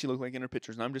 Doesn't look like she looked like in her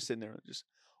pictures, and I'm just sitting there, just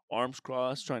arms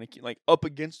crossed, trying to keep like up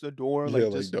against the door, Yeah,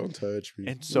 like just. don't touch me.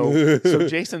 And so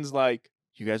Jason's like,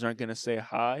 "You guys aren't gonna say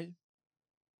hi?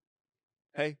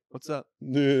 Hey, what's up?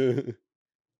 Yeah.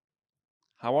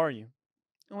 How are you?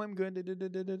 Oh, I'm good. Da, da, da,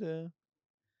 da, da, da.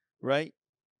 Right?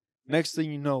 Next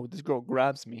thing you know, this girl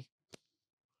grabs me,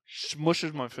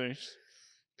 smushes my face,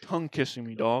 tongue kissing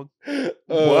me, dog. Oh,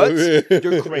 What? man.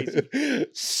 You're crazy.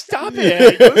 Stop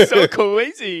it. You're so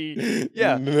crazy.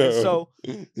 Yeah. No. And so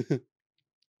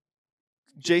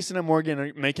Jason and Morgan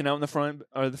are making out in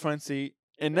the front seat.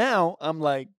 And now I'm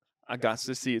like, I got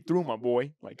to see it through, my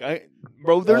boy. Like,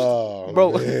 bro,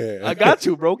 man. I got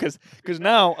to, bro, because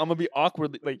now I'm gonna be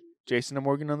awkward. Like Jason and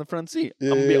Morgan on the front seat. I'm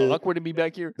gonna be Yeah. awkward to be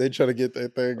back here. They try to get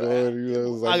that thing going. You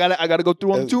know, it's like, I gotta go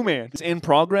through on That's- 2-man. It's in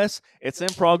progress.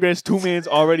 2-man's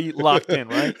already locked in,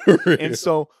 right? And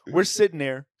so we're sitting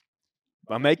there.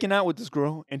 I'm making out with this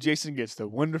girl, and Jason gets the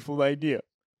wonderful idea.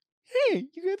 Hey,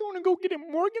 you guys want to go get in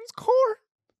Morgan's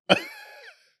car?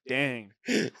 Dang.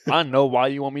 I know why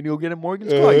you want me to go get in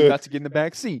Morgan's car. You got to get in the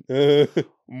back seat.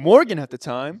 Morgan at the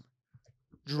time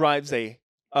drives a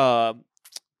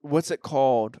what's it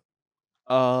called?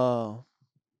 A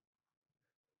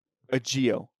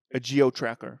Geo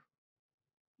tracker.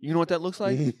 You know what that looks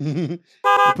like?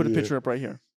 I'll put a picture up right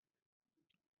here.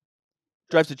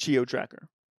 Drives a Geo tracker.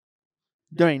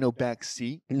 There ain't no back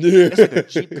seat. Yeah. It's like a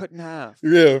Jeep cut in half.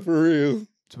 Yeah, for real.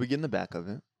 So we get in the back of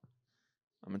it.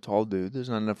 I'm a tall dude. There's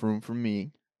not enough room for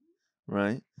me,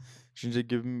 right? She's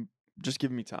just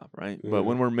give me top, right? But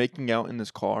when we're making out in this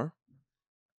car,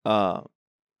 I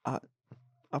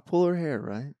pull her hair,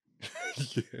 right?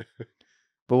 Yeah.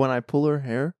 But when I pull her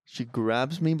hair, she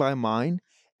grabs me by mine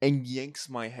and yanks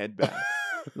my head back,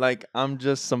 like I'm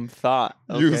just some thought.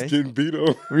 You was Okay, getting beat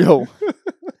on. yo.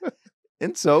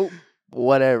 And so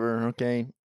whatever. Okay,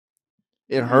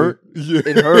 it hurt. Yeah.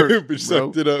 It hurt, But you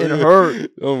sucked bro. it up. It yeah.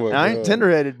 hurt. Oh my And I ain't God.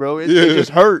 tender-headed, bro. It Yeah.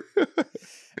 just hurt.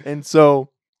 And so,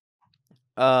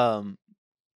 we're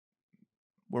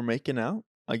making out.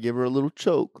 I give her a little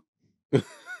choke,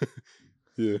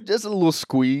 Yeah. just a little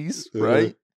squeeze, Uh-huh.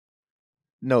 right?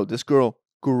 No, this girl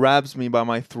grabs me by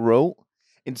my throat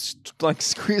and like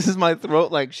squeezes my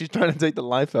throat like she's trying to take the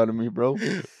life out of me, bro.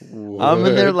 I'm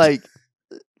in there What?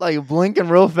 like blinking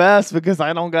real fast because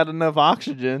I don't got enough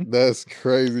oxygen. That's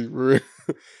crazy, for real.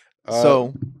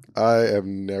 So I have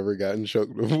never gotten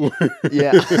choked before.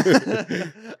 yeah,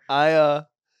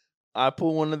 I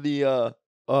pull one of the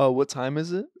what time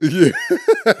is it? Yeah.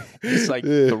 It's like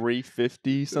Yeah.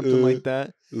 3:50, something like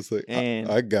that. It's like And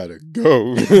I gotta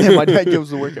go. and my dad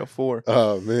gives the work at 4.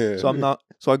 Oh man. So I'm not.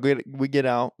 So we get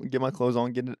out, get my clothes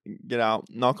on, get out,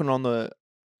 knocking on the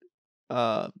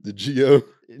the Geo.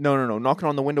 no, knocking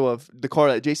on the window of the car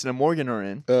that Jason and Morgan are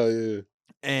in, Oh yeah.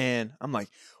 and I'm like,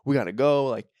 we gotta go.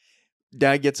 Like,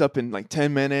 Dad gets up in like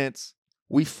 10 minutes.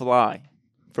 We fly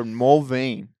from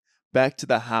Mulvane back to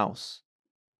the house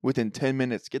within 10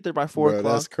 minutes. Get there by 4 Bro,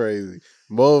 o'clock. that's crazy.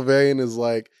 Mulvane is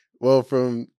like, well,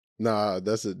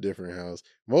 that's a different house.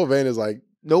 Mulvane is like,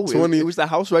 No, 20 it was the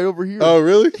house right over here. oh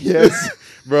really? Yes.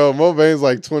 Bro, Mulvane's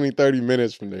like 20, 30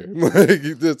 minutes from there. Like,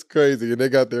 that's crazy. And they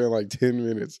got there in like 10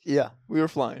 minutes. Yeah, we were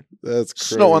flying. That's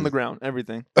crazy. Snow on the ground,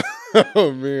 everything.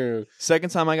 Oh man.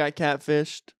 Second time I got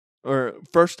catfished, or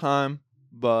first time,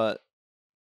 but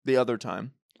the other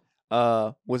time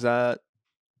was at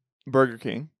Burger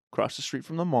King, across the street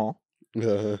from the mall.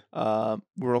 We're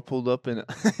all pulled up in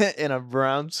in a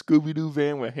brown Scooby-Doo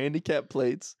van with handicap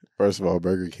plates. First of all,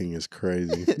 Burger King is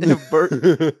crazy.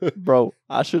 Bro,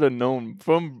 I should have known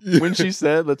from when she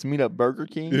said, let's meet at Burger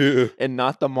King Yeah. and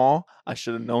not the mall. I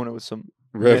should have known it was some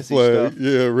Red messy flag. stuff.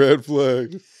 Yeah, red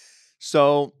flag.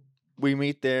 So we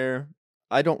meet there.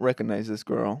 I don't recognize this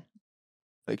girl.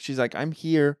 Like, she's like, I'm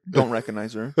here. Don't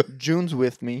recognize her. June's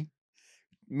with me.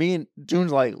 Me and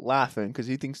June's like laughing because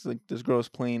he thinks like this girl's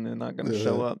playing and not gonna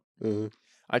show up.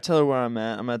 I tell her where I'm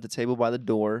at. I'm at the table by the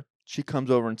door. She comes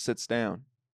over and sits down.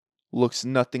 Looks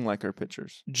nothing like her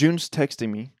pictures. June's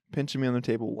texting me, pinching me on the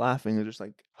table, laughing, and just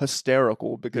like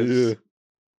hysterical because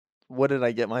what did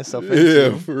I get myself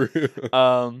into? Yeah, for real.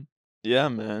 Yeah,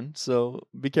 man. So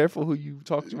be careful who you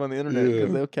talk to on the internet because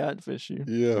Yeah. they'll catfish you.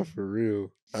 Yeah, for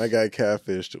real. I got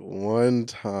catfished one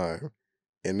time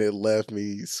and it left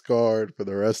me scarred for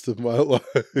the rest of my life.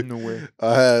 No way.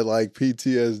 I had like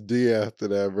PTSD after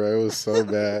that, bro. It was so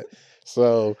bad.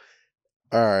 So,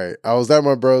 all right. I was at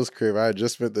my bro's crib. I had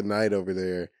just spent the night over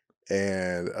there.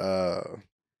 And and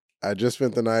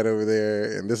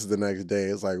this is the next day.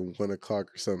 It's like 1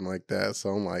 o'clock or something like that. So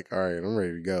I'm like, all right, I'm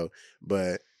ready to go.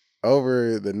 But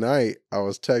over the night, I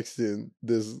was texting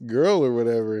this girl or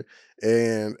whatever,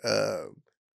 and I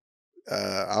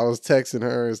was texting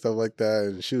her and stuff like that,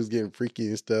 and she was getting freaky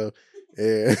and stuff.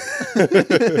 And,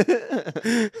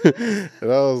 and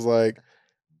I was like,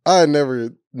 I had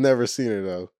never seen her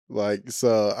though. Like,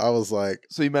 so I was like,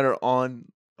 So you met her on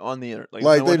the internet,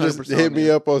 like they just 100% hit on me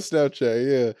the- up on Snapchat,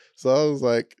 yeah. So I was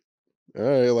like, all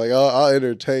right, like I'll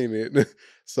entertain it.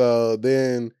 So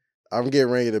then I'm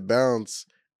getting ready to bounce,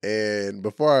 And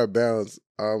before I bounce,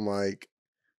 I'm like,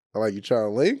 you trying to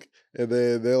link? And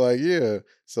then they're like, yeah.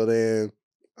 So then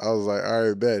I was like, all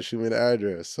right, bet. Shoot me the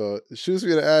address. So it shoots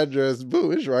me the address.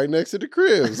 Boom, it's right next to the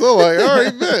crib. So I'm like, all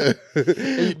right,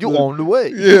 bet. You on the way.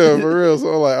 Yeah, for real. So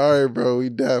I'm like, all right, bro, we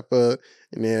dap up.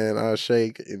 And then I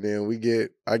shake. And then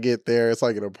I get there. It's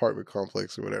like an apartment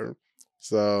complex or whatever.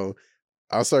 So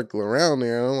I circle around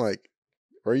there. And I'm like,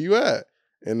 where you at?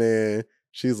 And then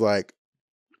she's like,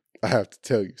 I have to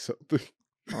tell you something.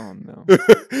 Oh no.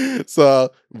 So,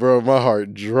 bro, my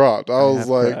heart dropped. I was have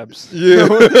like, crabs. yeah.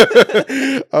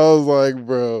 I was like,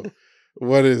 bro,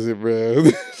 what is it, bro?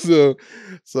 so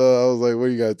I was like, what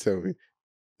you gotta tell me?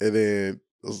 And then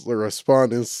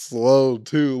responding slow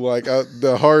too. Like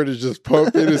the heart is just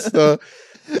pumping and stuff.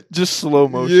 Just slow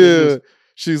motion. Yeah.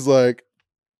 She's like,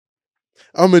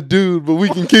 I'm a dude, but we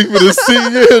can keep it a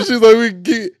secret. Yeah, she's like,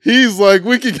 he's like,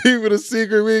 we can keep it a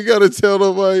secret. We ain't gotta tell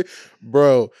nobody.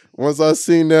 Bro, once I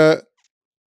seen that,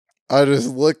 I just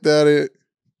looked at it,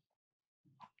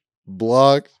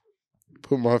 blocked,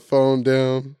 put my phone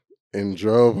down, and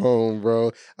drove home,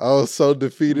 bro. I was so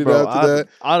defeated after that.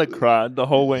 I'd have cried the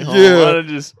whole way home. Yeah. I'd have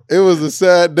just... It was a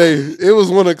sad day. It was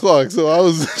 1 o'clock, so I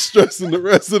was stressing the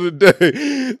rest of the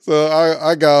day. So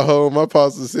I got home. My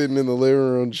pops was sitting in the living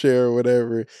room chair or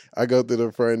whatever. I go through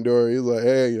the front door. He's like,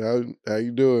 "Hey, how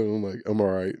you doing?" I'm like, "I'm all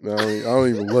right." I don't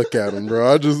even look at him,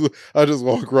 bro. I just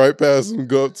walk right past him,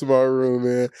 go up to my room,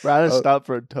 man. Bro, I just stopped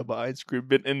for a tub of ice cream,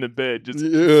 been in the bed, just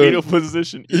Yeah. fetal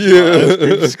position, ice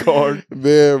cream scarred.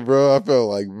 Man, bro, I felt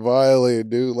like violated,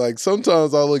 dude. Like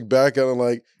sometimes I look back at him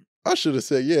like I should have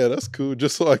said, yeah, that's cool,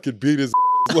 just so I could beat his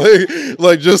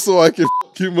like just so I could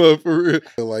f him up for real.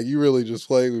 Like you really just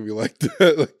played with me like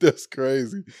that. Like that's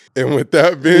crazy. And with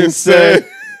that being said,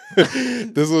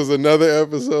 this was another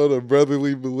episode of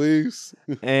Brotherly Beliefs.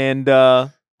 And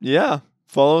yeah,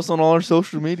 follow us on all our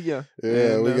social media.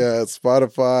 Yeah, and, we got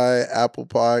Spotify, Apple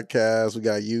Podcasts, we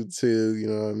got YouTube, you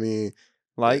know what I mean?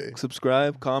 like,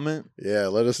 subscribe, comment. Yeah,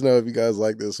 let us know if you guys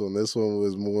like this one. This one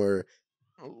was more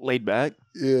laid back.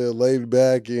 Yeah, laid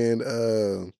back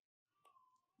and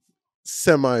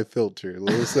semi-filtered.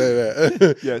 Let's say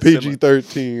that. Yeah,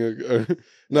 PG-13.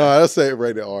 No, I'll say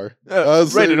rated R.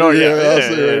 Rated R,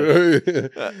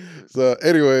 yeah. So,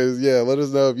 anyways, yeah, let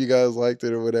us know if you guys liked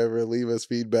it or whatever. Leave us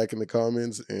feedback in the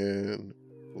comments, and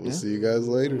we'll see you guys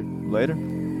later. Later.